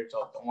monitor,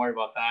 so don't worry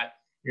about that.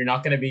 You're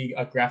not going to be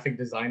a graphic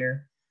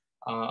designer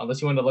unless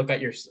you want to look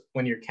at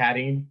when you're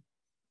CADing.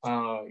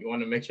 You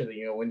want to make sure that,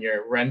 you know, when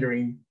you're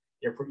rendering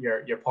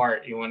your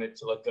part, you want it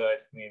to look good.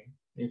 I mean,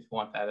 if you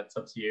want that, it's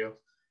up to you.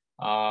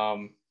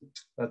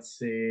 Let's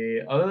see.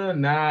 Other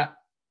than that,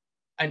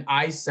 an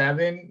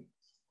i7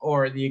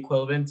 or the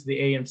equivalent to the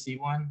AMC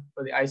one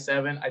for the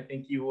i7, I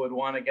think you would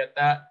want to get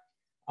that.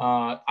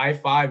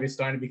 i5 is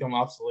starting to become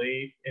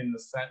obsolete in the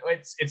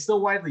sense it's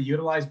still widely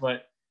utilized,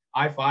 but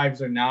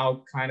i5s are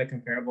now kind of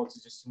comparable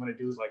to just want to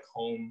do like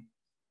home,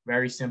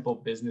 very simple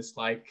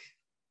business-like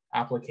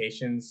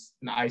applications.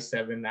 An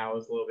i7 now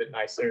is a little bit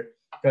nicer,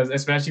 because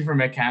especially for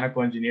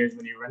mechanical engineers,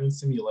 when you're running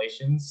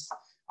simulations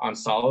on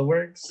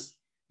SolidWorks,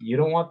 you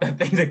don't want that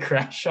thing to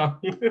crash on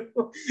you.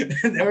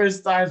 There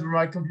was times where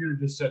my computer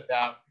just shut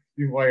down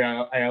before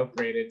I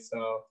upgraded.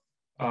 So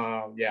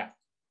yeah.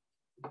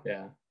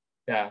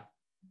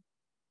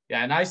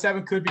 An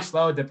i7 could be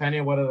slow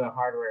depending on what other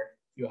hardware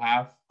you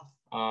have,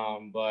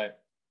 but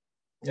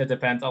it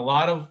depends. A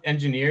lot of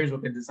engineers,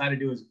 what they decide to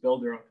do is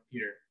build their own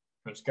computer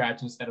from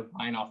scratch instead of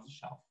buying off the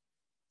shelf.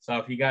 So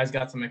if you guys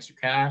got some extra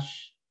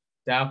cash,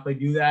 definitely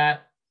do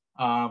that.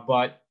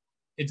 But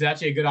it's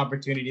actually a good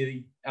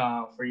opportunity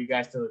for you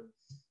guys to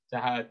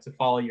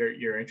follow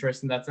your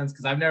interest in that sense,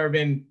 because I've never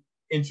been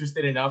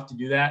interested enough to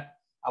do that.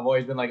 I've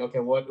always been like, okay,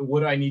 what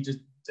do I need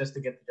just to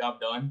get the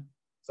job done?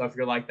 So if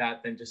you're like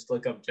that, then just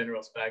look up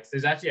general specs.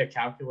 There's actually a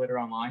calculator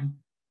online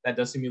that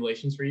does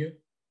simulations for you,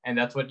 and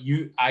that's what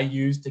I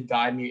use to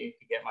guide me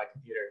to get my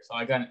computer. So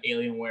I got an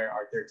Alienware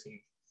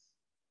R13.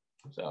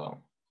 So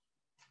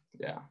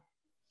yeah,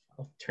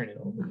 I'll turn it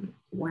over.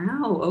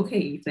 Wow. Okay,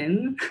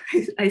 Ethan.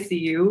 I see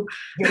you.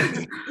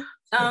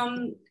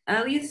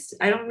 At least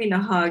I don't mean to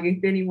hog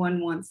if anyone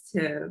wants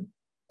to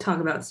talk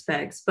about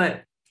specs,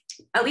 but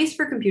at least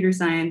for computer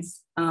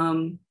science,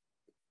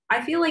 I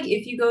feel like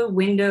if you go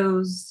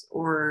Windows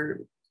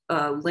or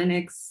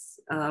Linux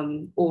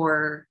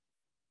or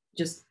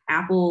just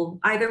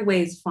Apple, either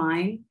way is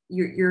fine.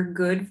 You're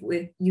good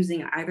with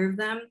using either of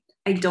them.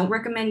 I don't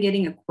recommend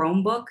getting a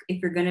Chromebook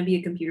if you're going to be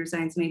a computer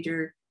science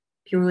major,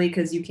 purely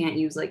because you can't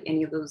use like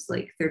any of those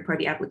like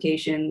third-party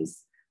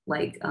applications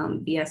like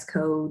VS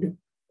Code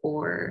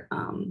or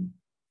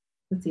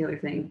what's the other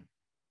thing?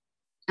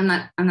 I'm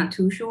not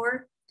too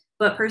sure.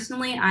 But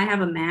personally, I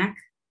have a Mac.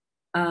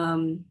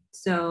 You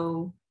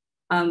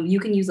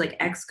can use like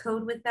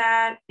Xcode with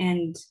that.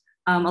 And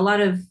a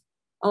lot of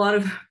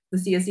the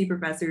CSE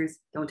professors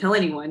don't tell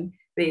anyone.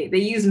 They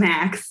use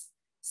Macs.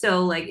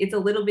 So like it's a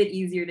little bit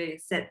easier to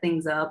set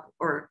things up,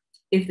 or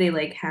if they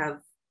like have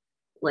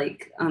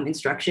like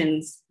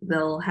instructions,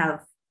 they'll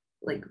have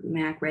like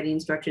Mac ready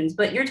instructions,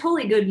 but you're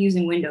totally good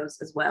using Windows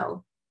as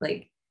well.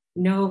 Like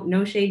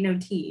no shade, no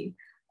tea.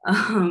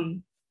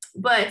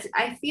 But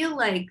I feel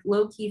like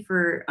low key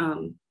for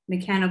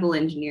mechanical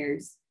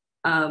engineers,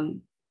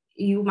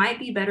 you might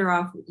be better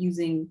off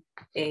using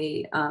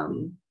a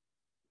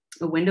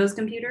Windows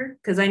computer,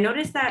 because I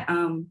noticed that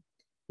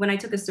when I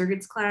took a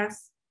circuits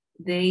class,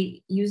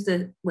 they used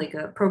a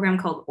program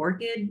called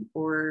Orchid,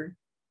 or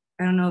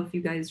I don't know if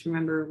you guys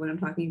remember what I'm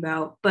talking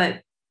about,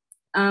 but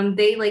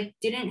they like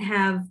didn't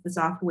have the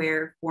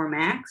software for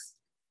Macs.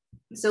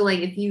 So like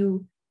if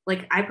you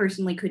like, I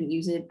personally couldn't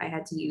use it. I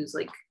had to use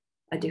like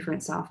a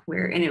different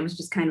software, and it was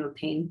just kind of a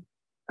pain,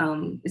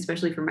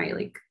 especially for my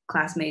like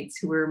classmates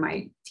who were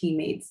my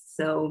teammates.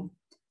 So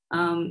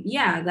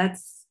yeah,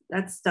 that's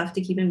stuff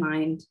to keep in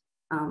mind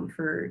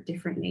for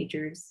different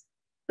majors.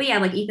 But yeah,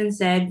 like Ethan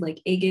said,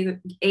 like 8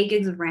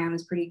 gigs of RAM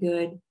is pretty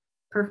good.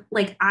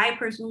 Like I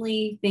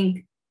personally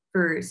think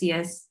for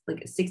CS,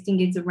 like 16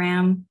 gigs of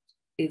RAM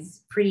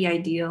is pretty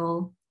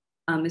ideal,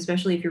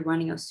 especially if you're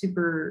running a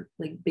super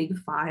like big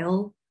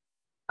file.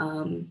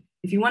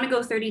 If you want to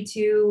go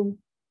 32,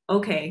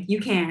 okay, you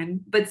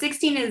can, but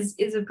 16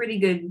 is a pretty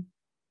good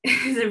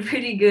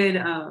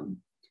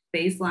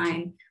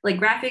baseline. Like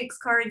graphics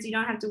cards, you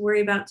don't have to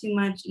worry about too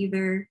much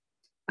either.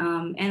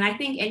 And I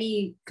think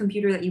any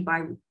computer that you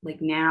buy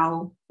like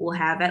now will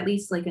have at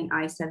least like an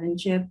i7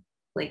 chip,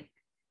 like,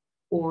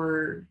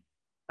 or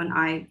an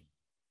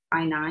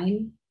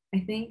i9, I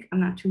think. I'm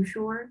not too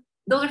sure.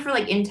 Those are for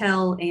like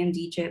Intel,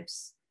 AMD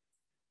chips.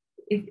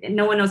 If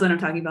no one knows what I'm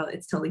talking about,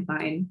 it's totally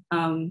fine.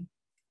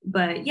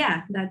 But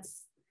yeah,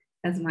 that's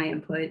my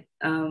input.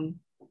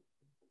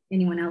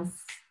 Anyone else?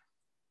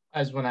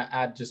 I just want to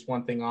add just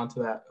one thing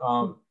onto that.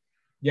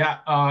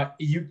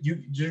 You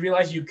just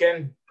realize you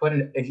can put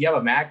if you have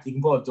a Mac, you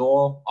can put a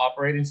dual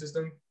operating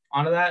system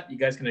onto that. You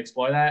guys can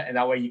explore that, and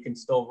that way you can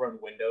still run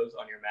Windows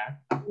on your Mac.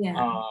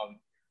 Yeah.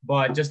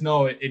 But just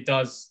know it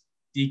does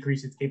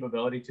decrease its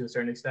capability to a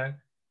certain extent.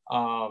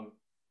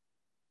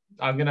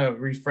 I'm gonna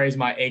rephrase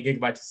my 8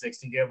 gigabyte to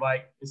 16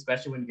 gigabyte,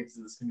 especially when you get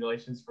to the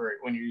simulations for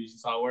when you're using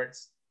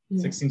SolidWorks.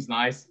 16 is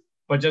nice,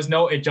 but just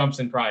know it jumps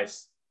in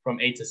price from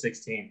 8 to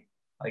 16.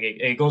 Like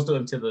it goes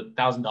into the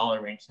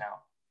 $1,000 range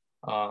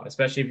now,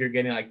 especially if you're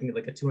getting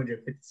like a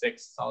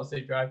 256 solid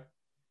state drive.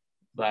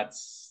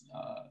 That's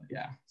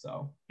yeah.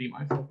 So be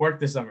mindful. Work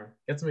this summer,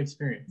 get some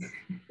experience,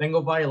 then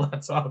go buy a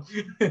laptop.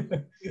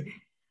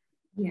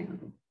 Yeah.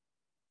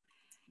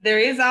 There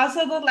is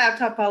also the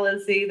laptop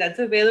policy that's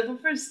available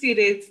for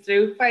students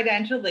through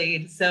financial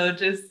aid. So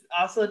just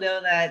also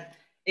know that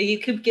you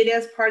could get it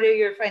as part of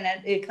your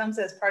it comes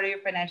as part of your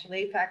financial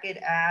aid packet,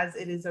 as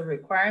it is a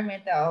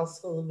requirement that all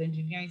School of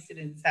Engineering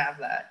students have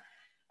that.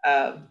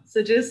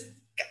 So just,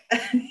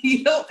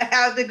 you don't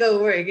have to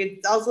go work.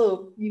 It's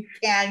also, you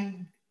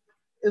can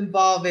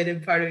involve it in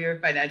part of your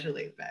financial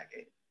aid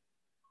packet.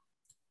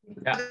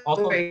 Yeah,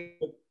 also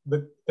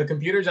the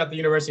computers at the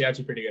university are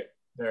actually pretty good.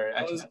 They're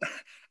actually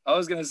I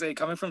was gonna say,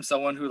 coming from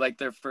someone who like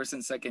their first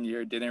and second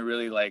year didn't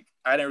really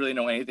I didn't really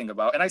know anything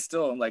about, and I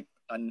still am like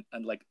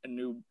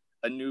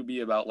a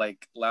newbie about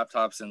like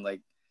laptops and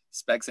like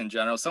specs in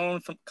general.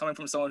 Coming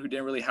from someone who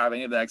didn't really have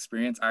any of that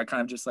experience, I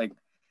kind of just like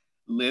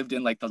lived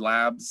in like the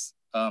labs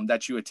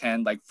that you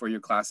attend like for your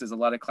classes. A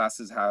lot of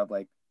classes have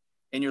like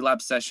in your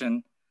lab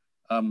session,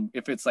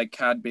 if it's like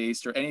CAD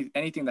based or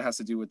anything that has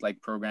to do with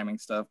like programming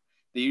stuff,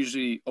 they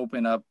usually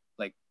open up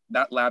like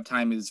that lab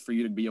time is for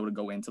you to be able to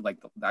go into like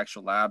the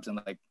actual labs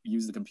and like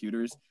use the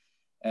computers.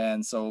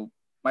 And so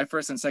my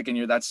first and second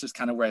year, that's just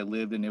kind of where I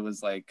lived. And it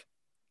was like,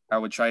 I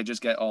would try to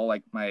just get all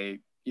like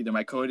either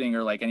my coding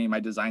or like any of my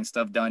design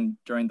stuff done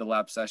during the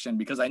lab session,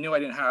 because I knew I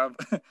didn't have,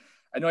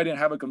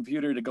 a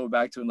computer to go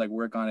back to and like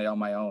work on it on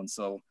my own.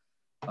 So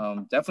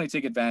definitely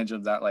take advantage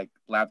of that like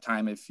lab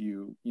time. If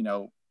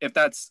if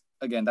that's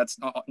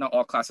not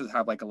all classes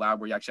have like a lab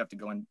where you actually have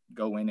to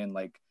go in and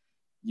like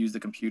use the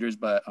computers.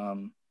 But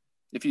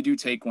if you do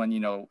take one,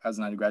 as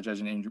an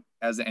undergraduate,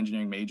 as an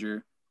engineering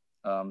major,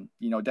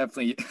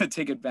 definitely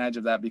take advantage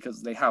of that,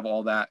 because they have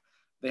all that.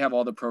 They have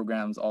all the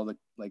programs, all the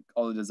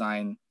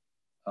design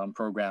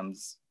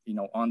programs,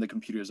 on the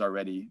computers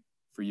already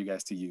for you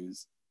guys to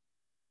use.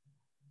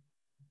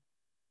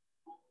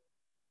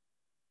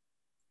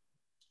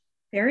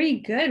 Very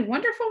good.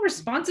 Wonderful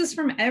responses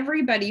from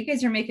everybody. You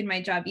guys are making my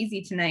job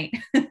easy tonight.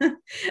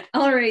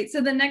 All right.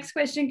 So the next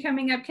question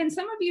coming up, can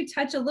some of you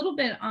touch a little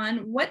bit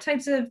on what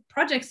types of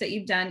projects that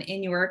you've done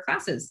in your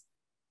classes?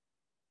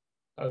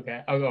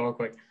 Okay, I'll go real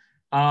quick.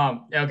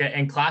 Okay,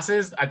 in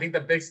classes, I think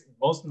the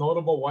most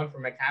notable one for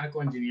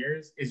mechanical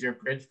engineers is your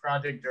bridge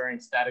project during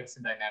statics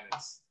and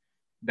dynamics.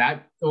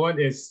 That one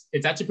it's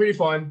actually pretty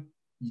fun.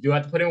 You do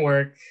have to put in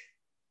work.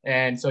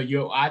 And so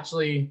you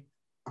actually,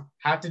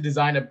 have to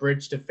design a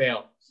bridge to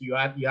fail. So you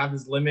have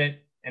this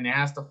limit, and it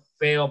has to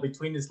fail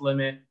between this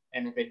limit,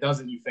 and if it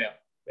doesn't, you fail.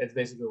 That's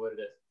basically what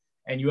it is.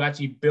 And you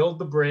actually build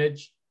the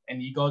bridge,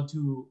 and you go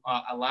to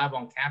a lab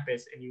on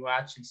campus, and you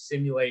actually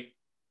simulate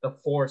the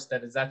force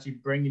that is actually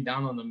bringing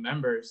down on the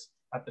members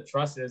at the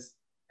trusses.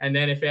 And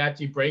then if it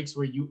actually breaks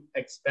where you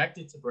expect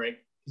it to break,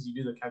 because you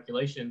do the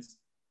calculations,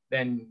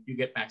 then you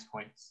get max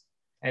points.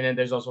 And then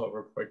there's also a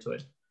report to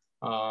it.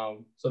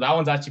 So that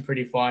one's actually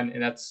pretty fun,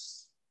 and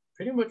that's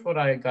pretty much what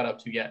I got up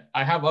to yet.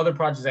 I have other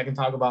projects I can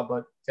talk about,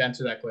 but to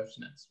answer that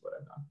question, that's what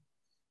I've done.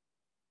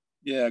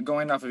 Yeah,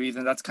 going off of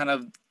Ethan, that's kind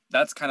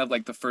of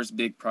like the first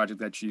big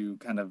project that you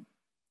kind of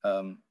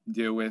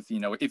deal with, you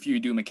know, if you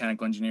do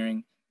mechanical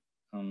engineering.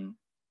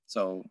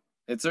 So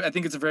I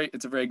think it's a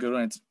very good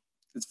one.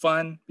 It's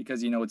fun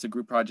because, you know, it's a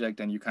group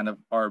project and you kind of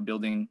are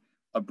building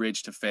a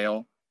bridge to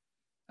fail.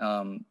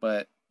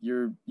 But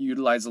you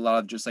utilize a lot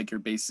of just like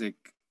your basic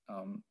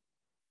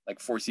like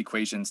force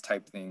equations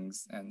type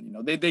things, and you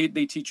know they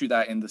teach you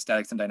that in the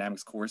statics and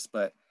dynamics course,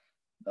 but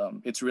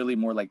it's really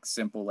more like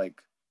simple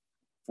like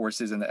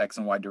forces in the X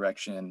and Y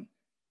direction,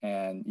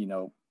 and you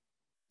know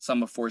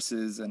sum of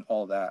forces and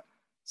all that.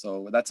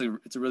 So it's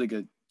a really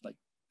good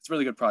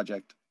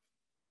project.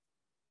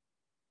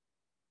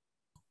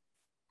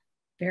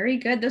 Very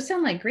good. Those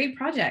sound like great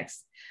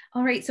projects.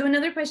 All right. So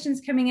another question is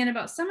coming in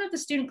about some of the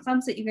student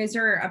clubs that you guys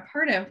are a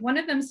part of. One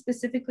of them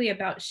specifically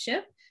about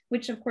SHIP,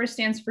 which of course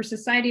stands for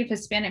Society of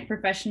Hispanic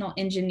Professional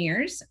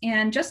Engineers.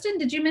 And Justin,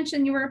 did you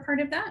mention you were a part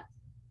of that?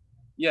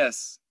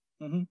 Yes.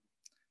 Mm-hmm.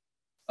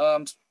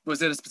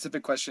 Was it a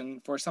specific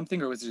question for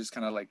something, or was it just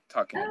kind of like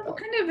talking about?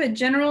 Kind of a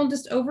general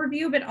just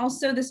overview, but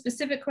also the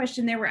specific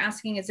question they were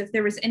asking is if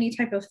there was any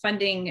type of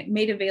funding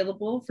made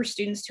available for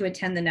students to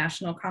attend the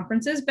national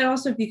conferences, but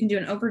also if you can do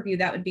an overview,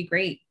 that would be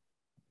great.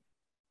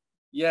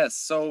 Yes,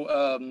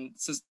 so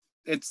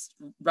it's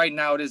right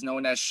now it is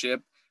known as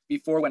SHIP.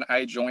 Before, when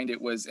I joined,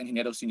 it was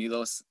Ingenieros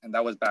Unidos, and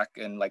that was back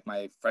in like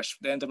the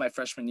end of my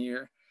freshman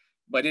year.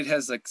 But it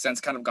has like since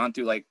kind of gone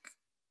through like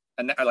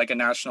a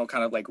national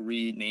kind of like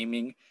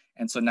renaming,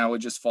 and so now it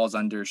just falls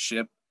under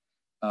SHIP.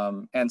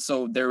 And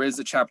so there is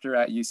a chapter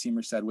at UC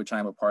Merced, which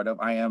I'm a part of.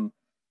 I am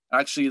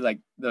actually like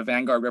the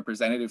Vanguard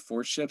representative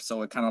for SHIP,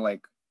 so it kind of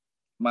like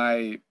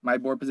my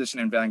board position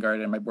in Vanguard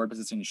and my board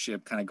position in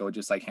SHIP kind of go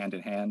just like hand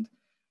in hand.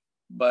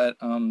 But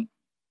in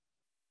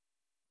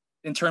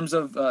terms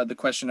of the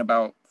question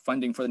about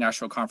funding for the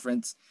national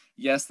conference,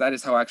 yes, that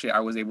is how actually I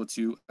was able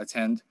to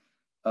attend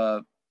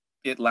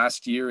it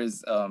last year.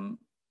 Is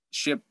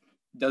SHIP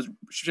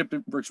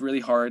works really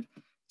hard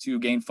to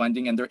gain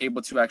funding, and they're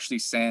able to actually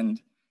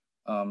send,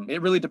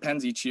 it really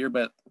depends each year,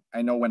 but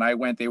I know when I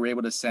went, they were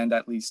able to send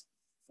at least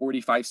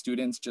 45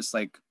 students, just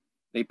like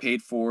they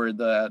paid for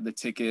the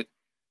ticket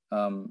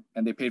and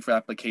they paid for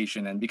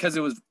application. And because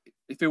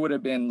if it would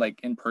have been like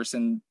in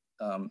person,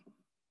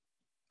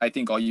 I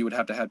think all you would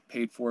have to have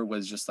paid for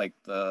was just like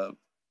the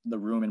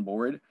room and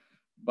board,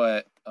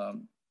 but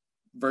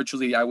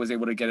virtually I was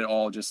able to get it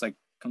all just like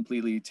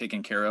completely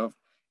taken care of.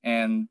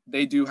 And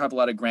they do have a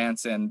lot of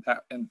grants, and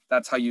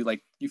that's how you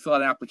fill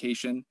out an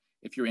application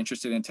if you're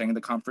interested in attending the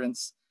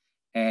conference,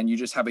 and you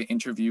just have an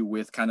interview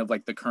with kind of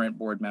like the current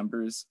board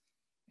members.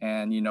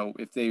 And you know,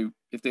 if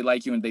they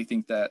like you and they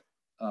think that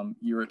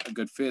you're a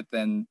good fit,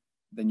 then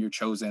you're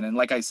chosen. And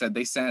like I said,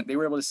 they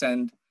were able to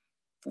send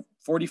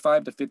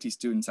 45 to 50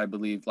 students, I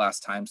believe,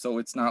 last time. So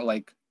it's not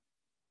like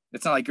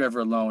you're ever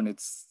alone.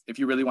 It's if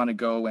you really want to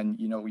go and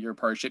you know you're a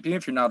part of SHIP, even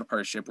if you're not a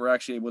part of SHIP, we're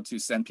actually able to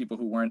send people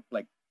who weren't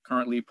like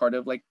currently part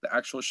of like the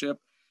actual SHIP,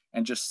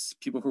 and just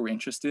people who are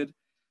interested.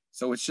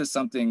 So it's just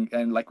something,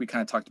 and like we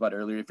kind of talked about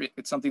earlier, if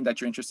it's something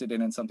that you're interested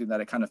in and something that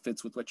it kind of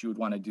fits with what you would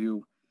want to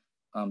do,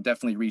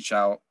 definitely reach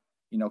out,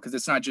 you know, because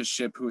it's not just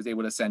SHIP who is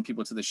able to send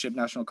people to the SHIP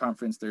National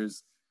Conference.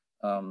 There's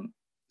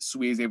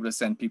SWE is able to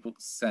send people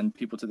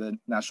to the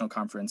national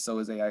conference. So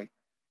is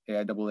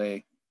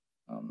AIAA.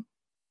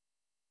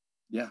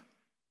 Yeah.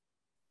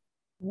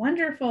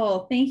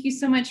 Wonderful. Thank you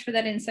so much for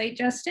that insight,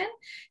 Justin.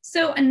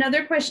 So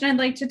another question I'd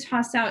like to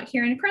toss out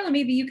here, and Carla,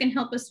 maybe you can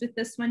help us with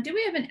this one. Do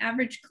we have an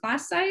average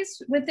class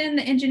size within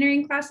the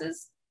engineering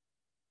classes?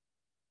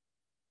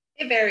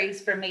 It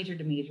varies from major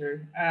to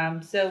major.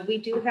 So we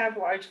do have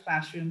large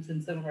classrooms,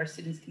 and some of our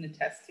students can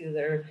attest to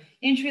their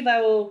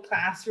entry-level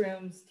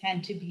classrooms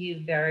tend to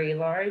be very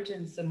large,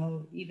 and some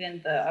of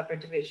even the upper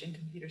division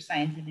computer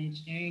science and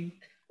engineering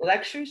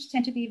lectures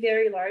tend to be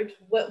very large.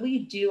 What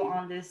we do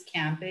on this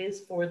campus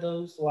for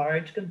those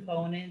large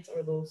components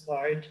or those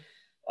large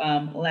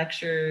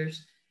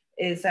lectures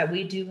is that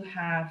we do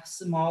have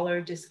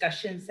smaller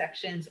discussion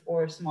sections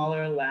or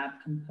smaller lab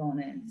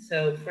components.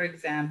 So for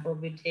example,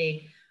 we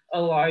take a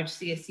large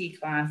CSE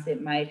class,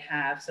 it might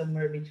have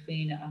somewhere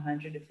between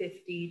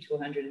 150 to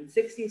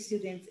 160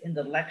 students in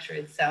the lecture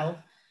itself,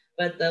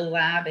 but the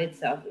lab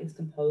itself is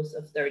composed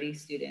of 30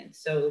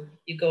 students. So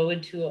you go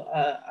into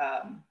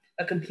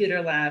a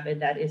computer lab, and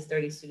that is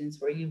 30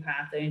 students, where you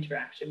have the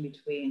interaction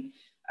between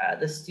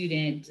the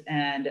student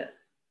and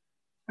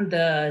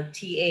the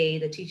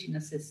TA, the teaching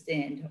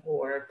assistant,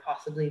 or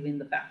possibly even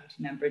the faculty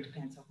member. It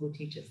depends on who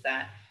teaches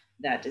that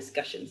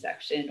discussion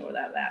section or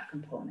that lab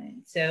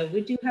component. So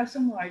we do have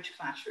some large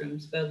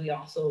classrooms, but we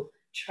also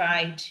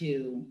try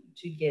to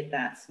get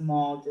that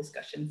small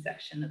discussion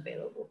section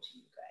available to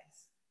you guys.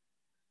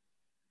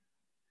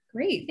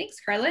 Great, thanks,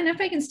 Carla. And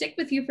if I can stick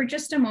with you for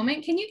just a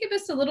moment, can you give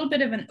us a little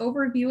bit of an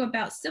overview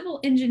about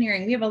civil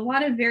engineering? We have a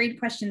lot of varied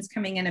questions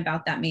coming in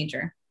about that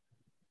major.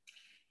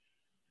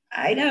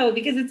 I know,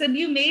 because it's a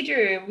new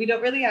major. We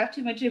don't really have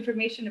too much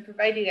information to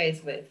provide you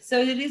guys with. So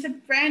it is a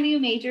brand new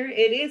major.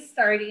 It is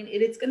starting.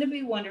 It's going to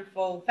be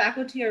wonderful.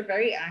 Faculty are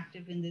very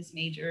active in this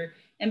major.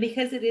 And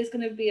because it is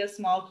going to be a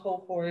small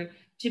cohort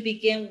to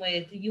begin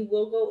with, you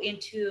will go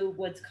into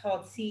what's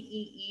called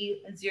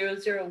CEE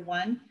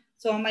 001.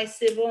 So all my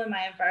civil and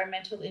my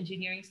environmental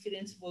engineering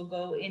students will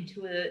go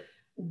into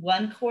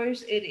one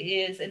course. It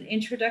is an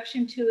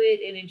introduction to it.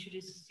 It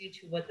introduces you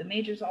to what the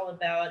major is all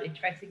about. It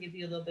tries to give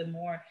you a little bit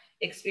more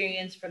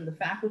experience from the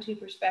faculty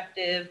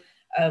perspective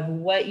of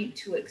what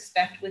to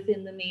expect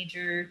within the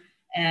major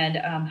and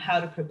how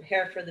to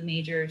prepare for the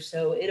major.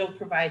 So it'll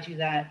provide you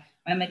that.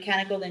 My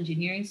mechanical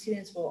engineering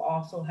students will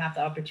also have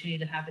the opportunity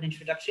to have an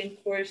introduction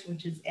course,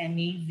 which is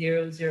ME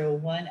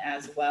 001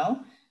 as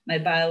well. My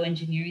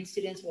bioengineering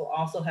students will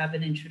also have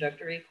an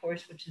introductory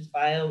course, which is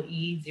Bio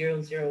E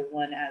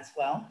 001 as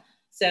well.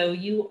 So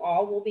you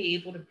all will be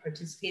able to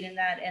participate in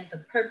that. And the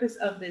purpose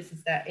of this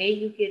is that A,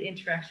 you get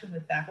interaction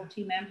with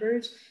faculty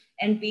members,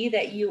 and B,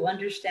 that you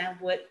understand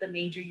what the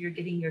major you're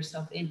getting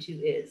yourself into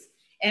is.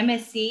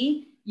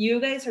 MSc,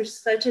 you guys are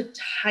such a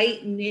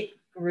tight-knit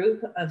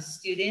group of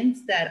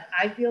students that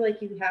I feel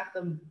like you have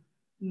the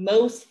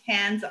most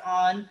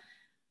hands-on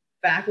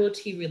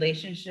faculty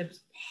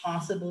relationships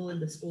possible in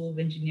the School of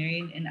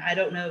Engineering. And I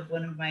don't know if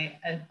one of my,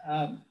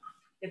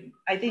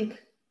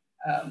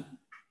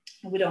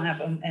 we don't have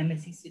an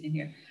MSc student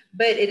here,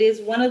 but it is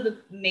one of the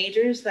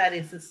majors that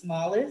is the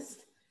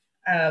smallest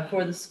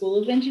for the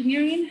School of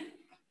Engineering,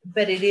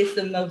 but it is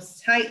the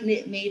most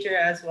tight-knit major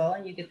as well.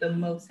 And you get the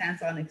most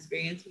hands-on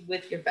experience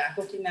with your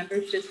faculty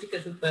members just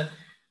because of the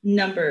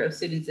number of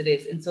students it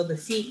is. And so the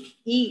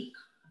CE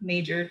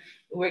major,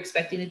 we're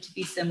expecting it to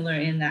be similar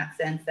in that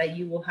sense, that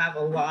you will have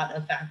a lot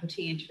of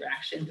faculty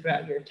interaction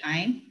throughout your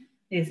time,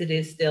 as it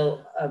is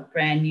still a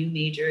brand new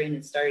major and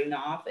it's starting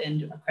off,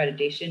 and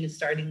accreditation is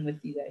starting with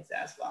you guys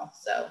as well.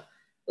 So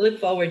look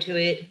forward to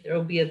it. There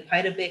will be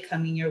quite a bit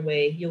coming your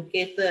way. You'll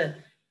get the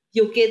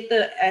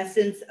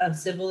essence of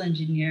civil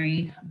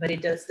engineering, but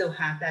it does still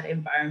have that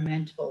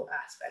environmental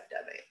aspect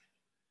of it.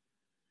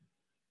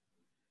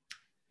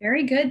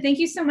 Very good. Thank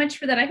you so much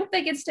for that. I hope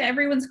that gets to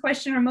everyone's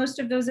question or most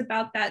of those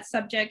about that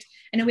subject.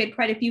 I know we had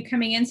quite a few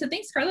coming in. So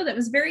thanks, Carla. That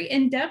was very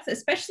in-depth,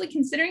 especially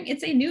considering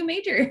it's a new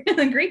major.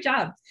 Great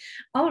job.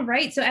 All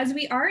right. So as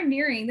we are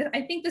nearing,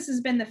 I think this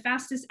has been the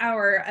fastest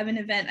hour of an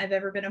event I've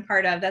ever been a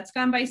part of. That's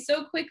gone by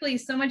so quickly,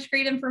 so much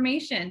great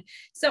information.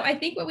 So I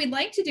think what we'd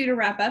like to do to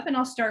wrap up, and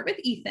I'll start with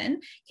Ethan,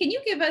 can you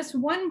give us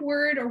one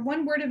word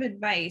of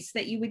advice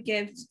that you would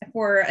give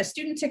for a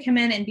student to come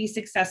in and be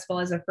successful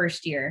as a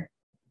first year?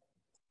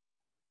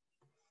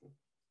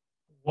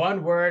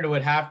 One word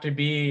would have to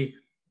be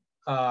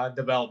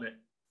development.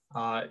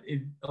 A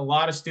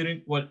lot of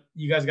what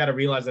you guys got to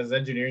realize as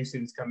engineering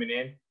students coming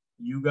in,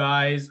 you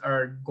guys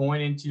are going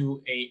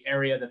into an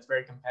area that's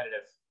very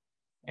competitive.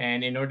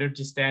 And in order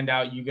to stand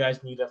out, you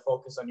guys need to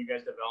focus on your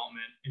guys'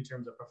 development in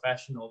terms of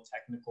professional,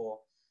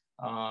 technical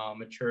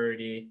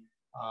maturity.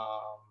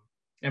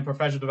 And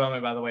professional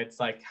development, by the way, it's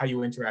like how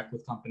you interact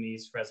with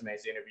companies,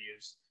 resumes,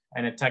 interviews.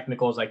 And a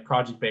technical is like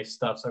project-based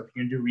stuff. So if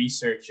you're gonna do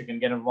research, you're gonna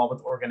get involved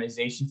with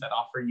organizations that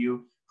offer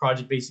you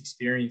project-based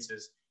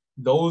experiences.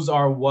 Those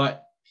are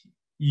what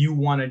you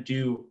wanna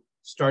do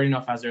starting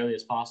off as early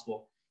as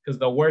possible. Because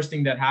the worst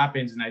thing that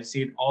happens, and I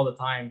see it all the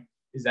time,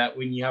 is that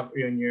when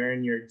you're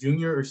in your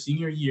junior or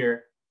senior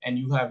year and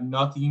you have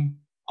nothing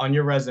on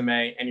your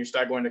resume and you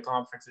start going to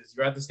conferences,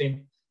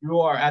 you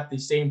are at the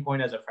same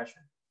point as a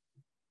freshman.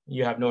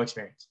 You have no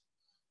experience.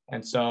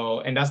 And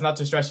that's not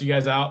to stress you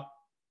guys out.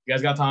 You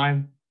guys got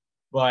time.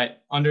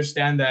 But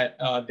understand that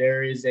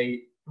there is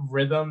a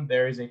rhythm,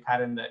 there is a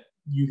pattern that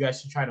you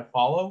guys should try to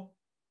follow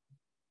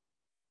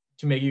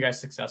to make you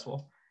guys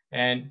successful.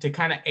 And to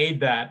kind of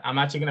aid that, I'm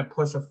actually going to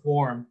push a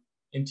form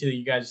into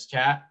you guys'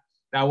 chat.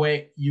 That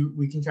way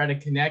we can try to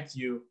connect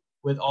you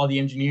with all the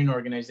engineering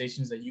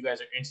organizations that you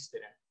guys are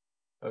interested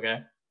in.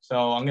 Okay.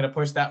 So I'm going to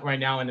push that right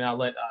now, and then I'll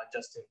let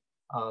Justin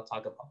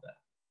talk about that,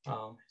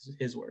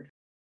 his word.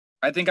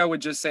 I think I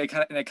would just say,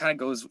 and it kind of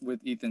goes with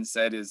Ethan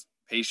said, is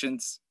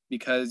patience.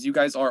 Because you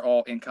guys are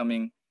all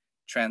incoming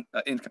first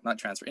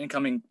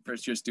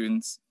year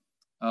students.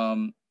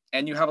 And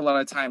you have a lot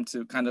of time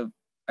to kind of,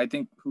 I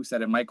think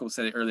Michael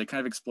said it earlier, kind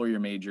of explore your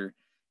major.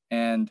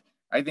 And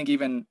I think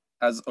even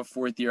as a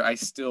fourth year, I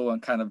still am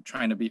kind of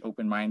trying to be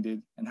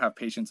open-minded and have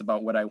patience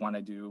about what I want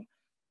to do,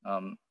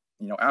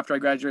 after I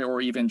graduate,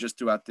 or even just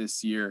throughout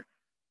this year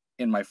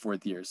in my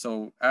fourth year.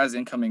 So as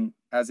incoming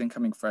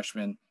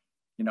freshmen,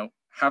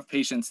 have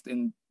patience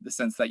in the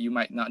sense that you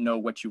might not know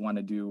what you want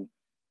to do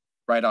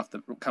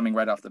coming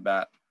right off the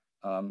bat.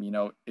 You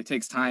know, it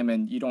takes time,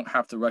 and you don't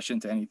have to rush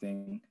into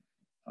anything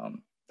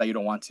that you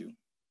don't want to,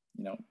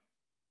 you know.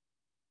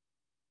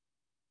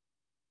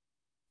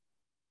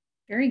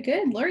 Very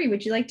good. Lori,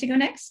 would you like to go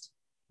next?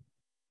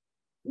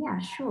 Yeah,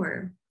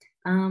 sure.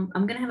 I'm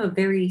gonna have a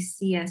very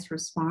CS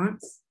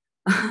response.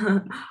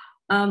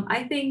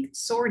 I think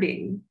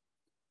sorting.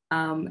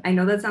 I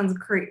know that sounds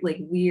like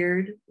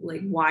weird,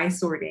 like why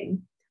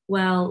sorting?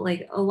 Well,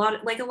 like a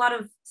lot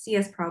of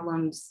CS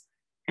problems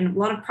and a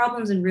lot of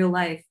problems in real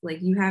life,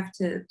 like you have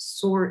to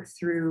sort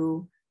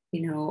through,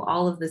 you know,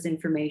 all of this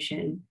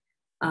information.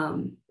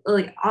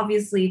 Like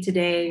obviously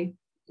today,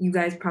 you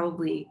guys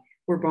probably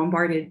were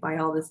bombarded by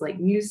all this like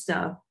new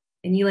stuff,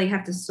 and you like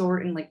have to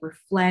sort and like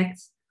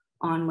reflect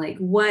on like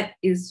what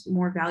is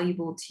more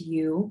valuable to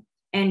you.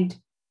 And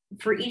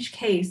for each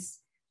case,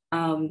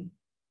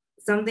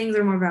 some things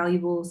are more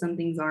valuable, some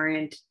things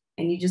aren't,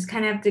 and you just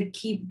kind of have to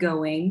keep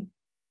going,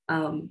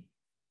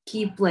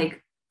 keep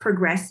like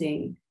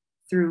progressing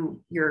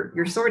through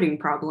your sorting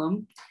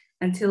problem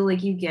until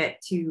like you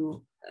get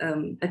to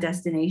a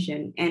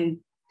destination. And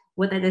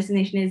what that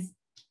destination is,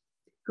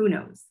 who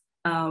knows?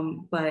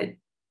 But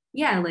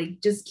yeah,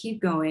 like just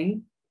keep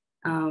going.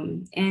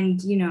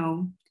 And you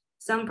know,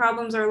 some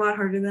problems are a lot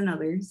harder than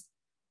others.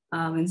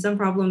 And some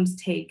problems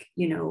take,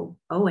 you know,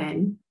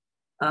 ON.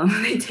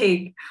 They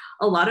take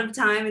a lot of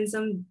time, and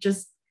some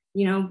just,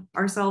 you know,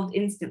 are solved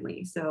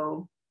instantly.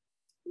 So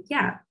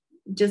yeah,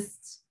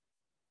 just,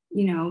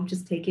 you know,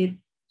 just take it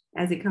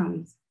as it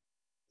comes.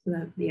 So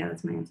that, yeah,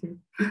 that's my answer.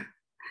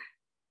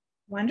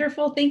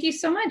 Wonderful. Thank you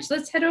so much.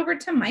 Let's head over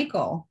to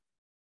Michael.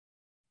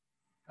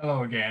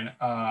 Hello again.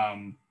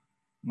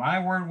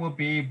 My word will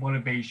be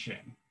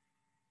motivation,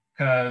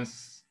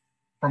 because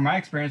from my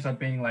experience of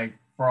being like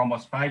for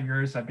almost 5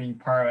 years, I've been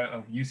part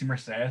of UC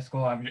Merced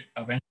School of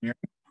Engineering.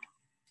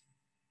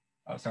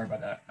 Oh, sorry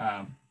about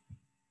that.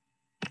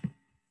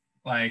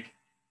 Like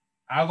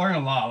I learned a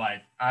lot.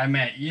 Like I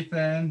met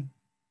Ethan,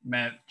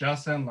 met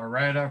Justin,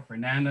 Loretta,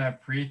 Fernanda,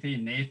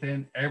 Preeti,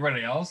 Nathan,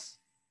 everybody else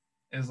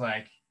is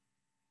like,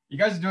 you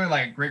guys are doing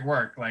like great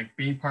work, like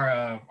being part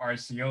of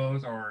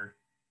RCOs or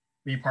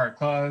being part of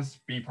clubs,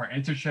 being part of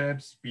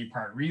internships, being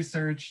part of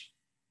research.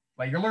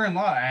 Like you're learning a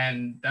lot,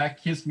 and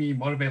that keeps me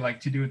motivated like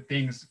to do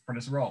things for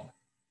this role.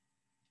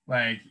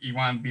 Like you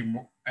want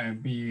to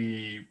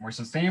be more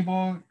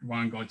sustainable, you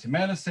want to go to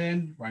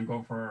medicine, you want to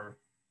go for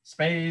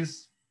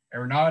space,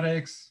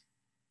 aeronautics,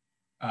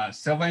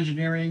 civil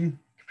engineering,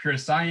 computer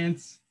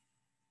science.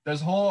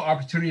 There's whole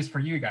opportunities for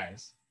you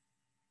guys.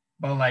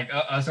 But like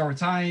us over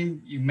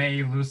time, you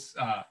may lose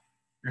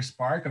your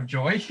spark of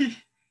joy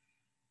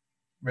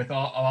with a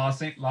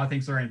lot of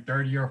things are in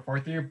third year or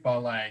fourth year.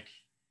 But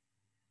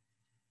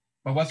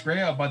what's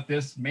great about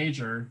this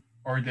major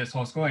or this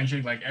whole school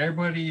engineering, like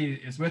everybody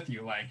is with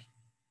you. Like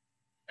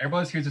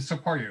everybody's here to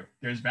support you.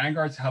 There's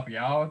Vanguard to help you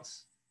out.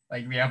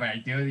 Like we have an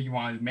idea that you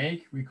want to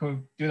make, we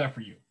could do that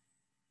for you.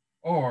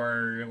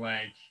 Or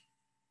like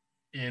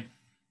if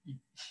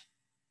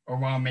or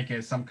want to make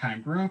it some kind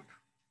of group,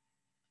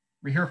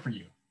 we're here for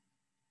you.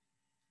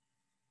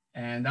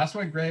 And that's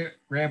what great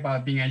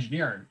about being an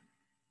engineer.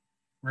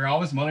 We're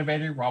always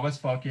motivated, we're always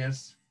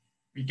focused,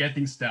 we get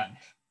things done.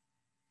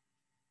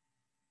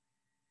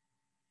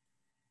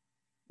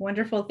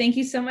 Wonderful. Thank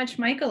you so much,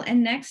 Michael.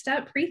 And next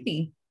up,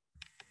 Preeti.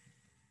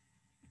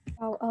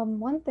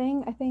 One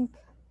thing, I think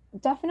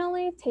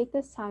definitely take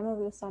this time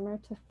over the summer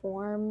to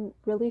form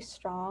really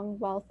strong,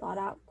 well thought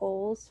out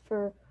goals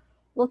for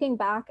looking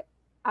back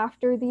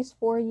after these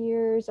 4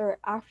 years or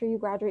after you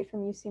graduate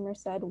from UC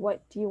Merced.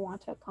 What do you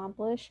want to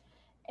accomplish?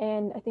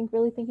 And I think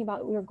really thinking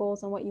about your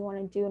goals and what you want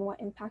to do and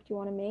what impact you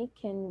want to make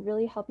can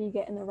really help you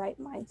get in the right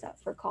mindset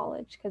for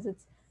college, because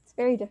it's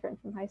very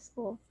different from high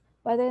school.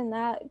 But other than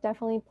that,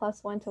 definitely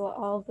 +1 to what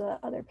all of the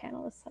other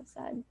panelists have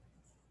said.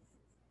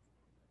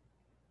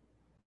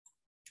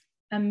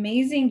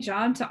 Amazing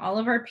job to all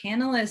of our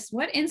panelists.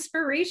 What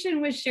inspiration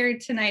was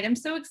shared tonight. I'm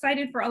so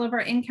excited for all of our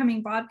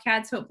incoming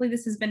Bobcats. Hopefully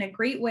this has been a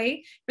great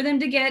way for them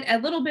to get a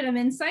little bit of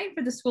insight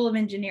for the School of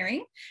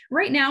Engineering.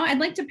 Right now, I'd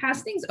like to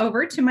pass things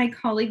over to my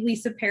colleague,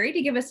 Lisa Perry,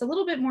 to give us a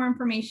little bit more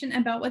information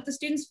about what the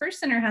Students First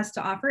Center has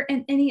to offer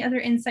and any other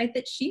insight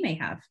that she may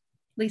have.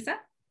 Lisa?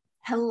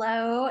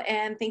 Hello,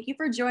 and thank you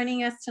for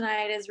joining us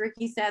tonight. As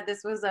Ricky said,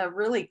 this was a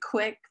really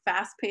quick,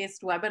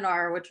 fast-paced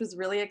webinar, which was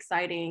really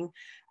exciting.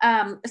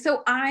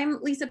 So I'm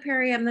Lisa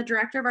Perry. I'm the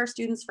director of our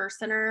Students First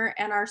Center,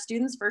 and our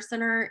Students First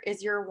Center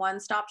is your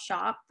one-stop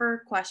shop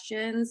for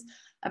questions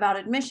about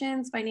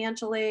admissions,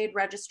 financial aid,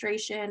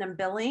 registration, and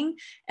billing.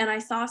 And I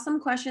saw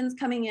some questions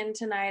coming in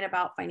tonight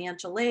about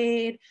financial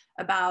aid,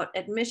 about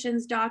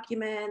admissions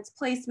documents,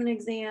 placement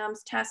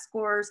exams, test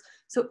scores.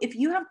 So if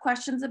you have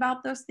questions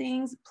about those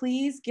things,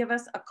 please give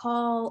us a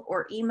call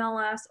or email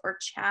us or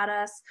chat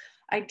us.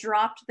 I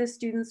dropped the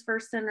Students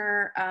First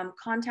Center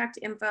contact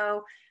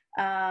info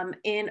and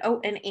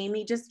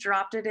Amy just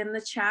dropped it in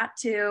the chat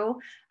too.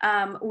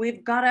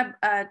 We've got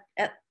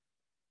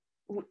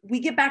we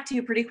get back to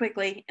you pretty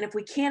quickly, and if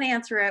we can't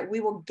answer it, we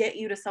will get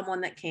you to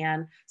someone that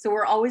can. So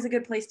we're always a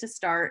good place to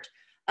start.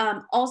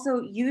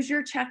 Also, use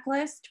your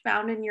checklist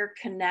found in your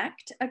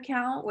Connect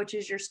account, which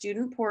is your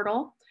student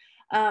portal.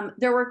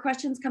 There were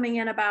questions coming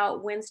in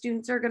about when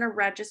students are going to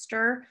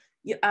register.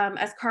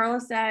 As Carla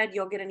said,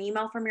 you'll get an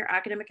email from your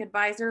academic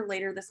advisor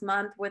later this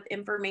month with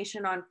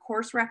information on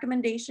course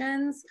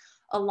recommendations,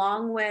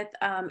 along with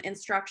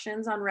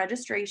instructions on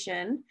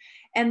registration.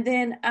 And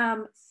then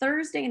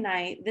Thursday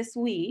night this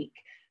week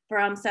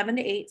from 7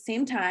 to 8,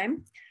 same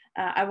time.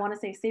 I want to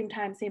say same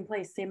time, same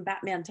place, same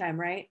Batman time,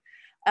 right?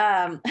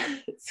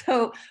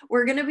 So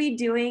we're going to be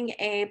doing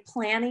a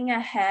planning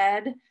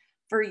ahead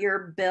for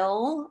your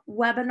bill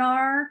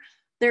webinar.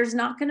 There's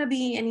not going to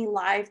be any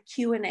live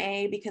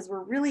Q&A because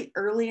we're really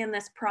early in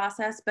this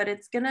process, but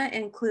it's going to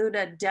include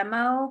a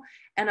demo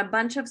and a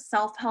bunch of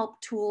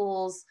self-help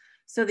tools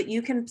so that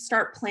you can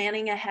start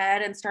planning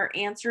ahead and start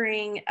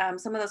answering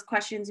some of those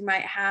questions you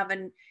might have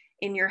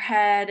in your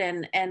head,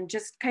 and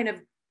just kind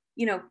of,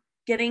 you know,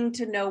 getting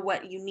to know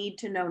what you need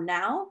to know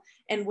now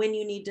and when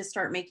you need to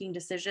start making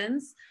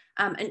decisions.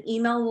 An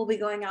email will be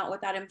going out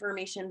with that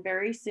information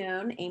very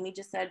soon. Amy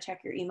just said,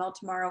 check your email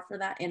tomorrow for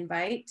that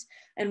invite,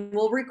 and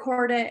we'll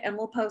record it and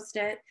we'll post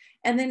it.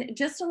 And then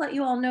just to let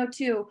you all know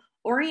too,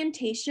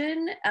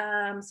 orientation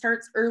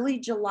starts early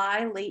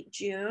July, late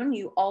June.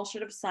 You all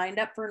should have signed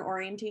up for an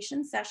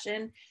orientation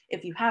session.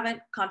 If you haven't,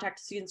 contact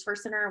Students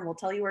First Center and we'll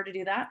tell you where to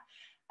do that.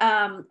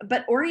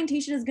 But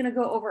orientation is going to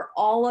go over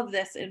all of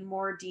this in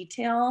more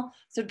detail.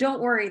 So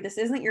don't worry, this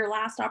isn't your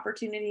last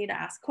opportunity to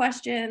ask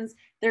questions.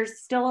 There's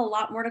still a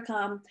lot more to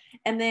come.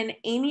 And then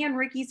Amy and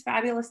Ricky's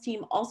fabulous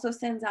team also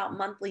sends out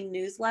monthly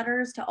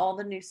newsletters to all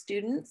the new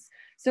students.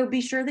 So be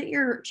sure that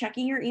you're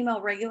checking your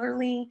email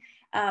regularly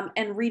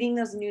and reading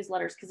those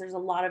newsletters, because there's a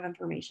lot of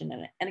information in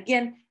it. And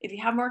again, if you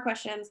have more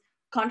questions,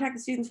 contact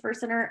the Students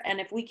First Center.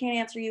 And if we can't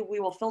answer you, we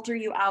will filter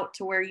you out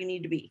to where you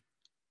need to be.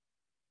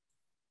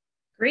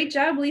 Great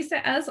job,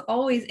 Lisa, as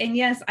always. And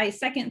yes, I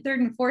second, third,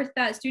 and fourth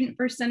that Student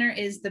First Center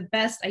is the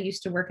best. I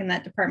used to work in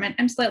that department.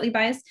 I'm slightly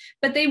biased,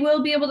 but they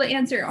will be able to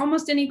answer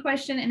almost any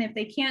question. And if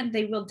they can't,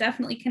 they will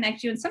definitely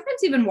connect you and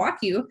sometimes even walk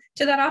you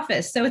to that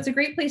office. So it's a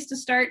great place to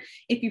start.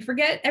 If you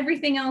forget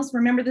everything else,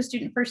 remember the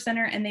Student First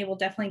Center and they will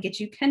definitely get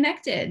you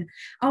connected.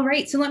 All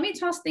right, so let me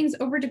toss things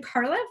over to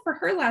Carla for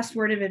her last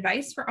word of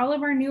advice for all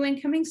of our new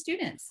incoming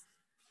students.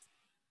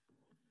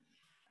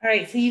 All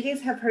right, so you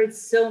guys have heard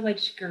so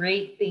much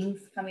great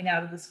things coming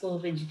out of the School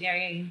of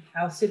Engineering,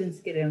 how students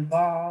get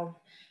involved,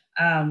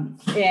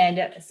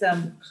 and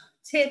some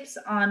tips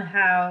on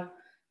how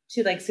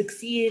to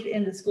succeed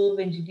in the School of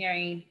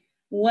Engineering.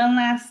 One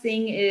last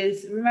thing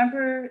is,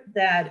 remember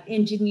that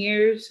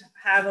engineers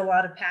have a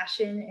lot of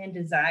passion and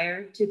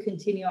desire to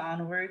continue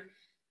onward.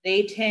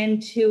 They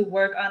tend to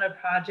work on a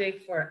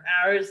project for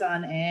hours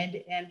on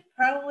end, and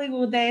probably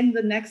will then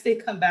the next day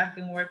come back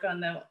and work on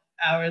the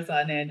hours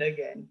on end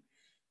again.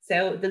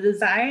 So the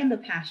desire and the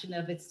passion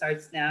of it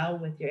starts now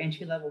with your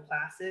entry-level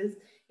classes.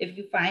 If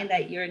you find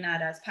that you're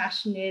not as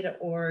passionate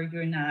or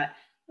you're not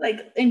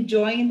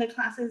enjoying the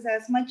classes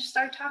as much,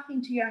 start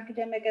talking to your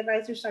academic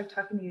advisor, start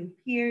talking to your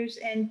peers,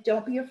 and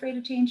don't be afraid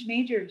to change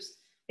majors.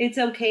 It's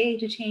okay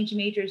to change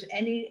majors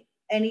any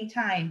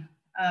time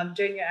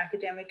during your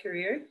academic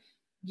career.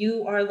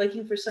 You are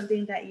looking for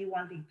something that you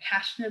want to be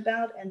passionate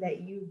about and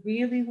that you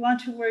really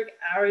want to work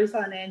hours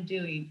on end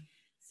doing.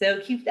 So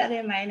keep that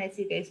in mind as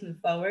you guys move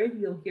forward.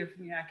 You'll hear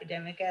from your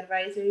academic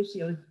advisors.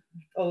 You'll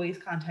always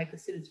contact the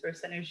Students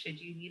First Center should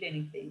you need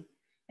anything.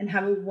 And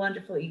have a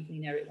wonderful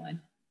evening, everyone.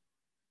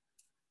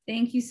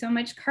 Thank you so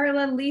much,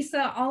 Carla,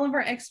 Lisa, all of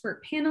our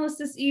expert panelists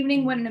this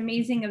evening. What an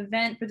amazing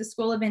event for the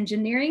School of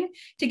Engineering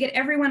to get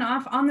everyone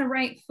off on the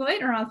right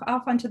foot or off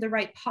onto the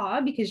right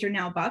paw, because you're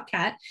now a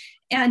Bobcat,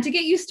 and to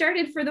get you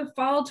started for the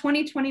fall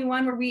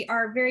 2021, where we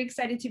are very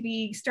excited to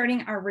be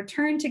starting our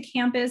return to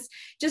campus.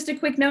 Just a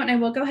quick note, and I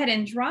will go ahead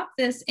and drop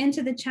this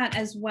into the chat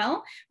as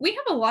well. We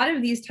have a lot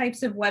of these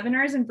types of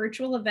webinars and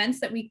virtual events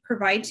that we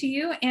provide to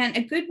you, and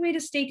a good way to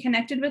stay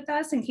connected with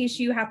us in case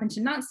you happen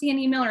to not see an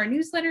email or a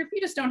newsletter, if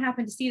you just don't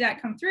happen to see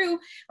that come through,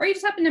 or you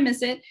just happen to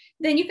miss it,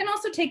 then you can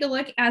also take a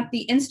look at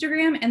the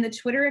Instagram and the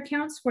Twitter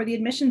accounts for the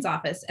admissions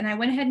office. And I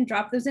went ahead and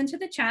dropped those into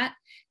the chat.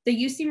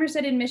 The UC Merced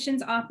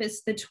admissions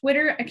office, the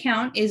Twitter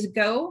account is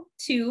go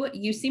to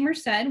UC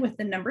Merced with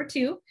the number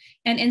 2,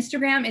 and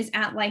Instagram is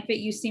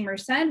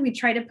 @life@UC-Merced. We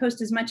try to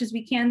post as much as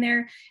we can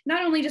there,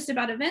 not only just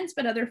about events,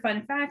 but other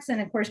fun facts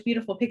and of course,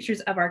 beautiful pictures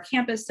of our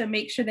campus. So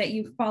make sure that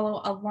you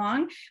follow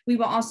along. We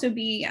will also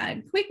be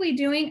quickly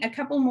doing a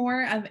couple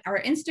more of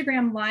our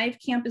Instagram live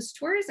campus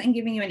tours and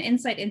giving you an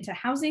insight into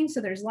housing.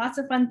 So there's lots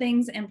of fun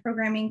things and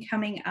programming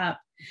coming up.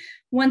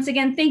 Once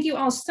again, thank you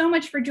all so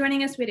much for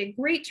joining us. We had a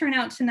great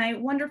turnout tonight.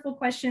 Wonderful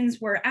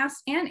questions were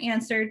asked and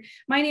answered.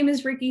 My name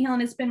is Ricky Hill,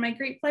 and it's been my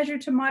great pleasure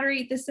to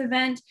moderate this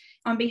event.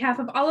 On behalf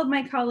of all of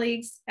my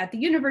colleagues at the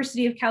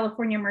University of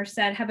California, Merced,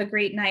 have a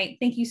great night.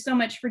 Thank you so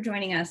much for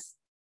joining us.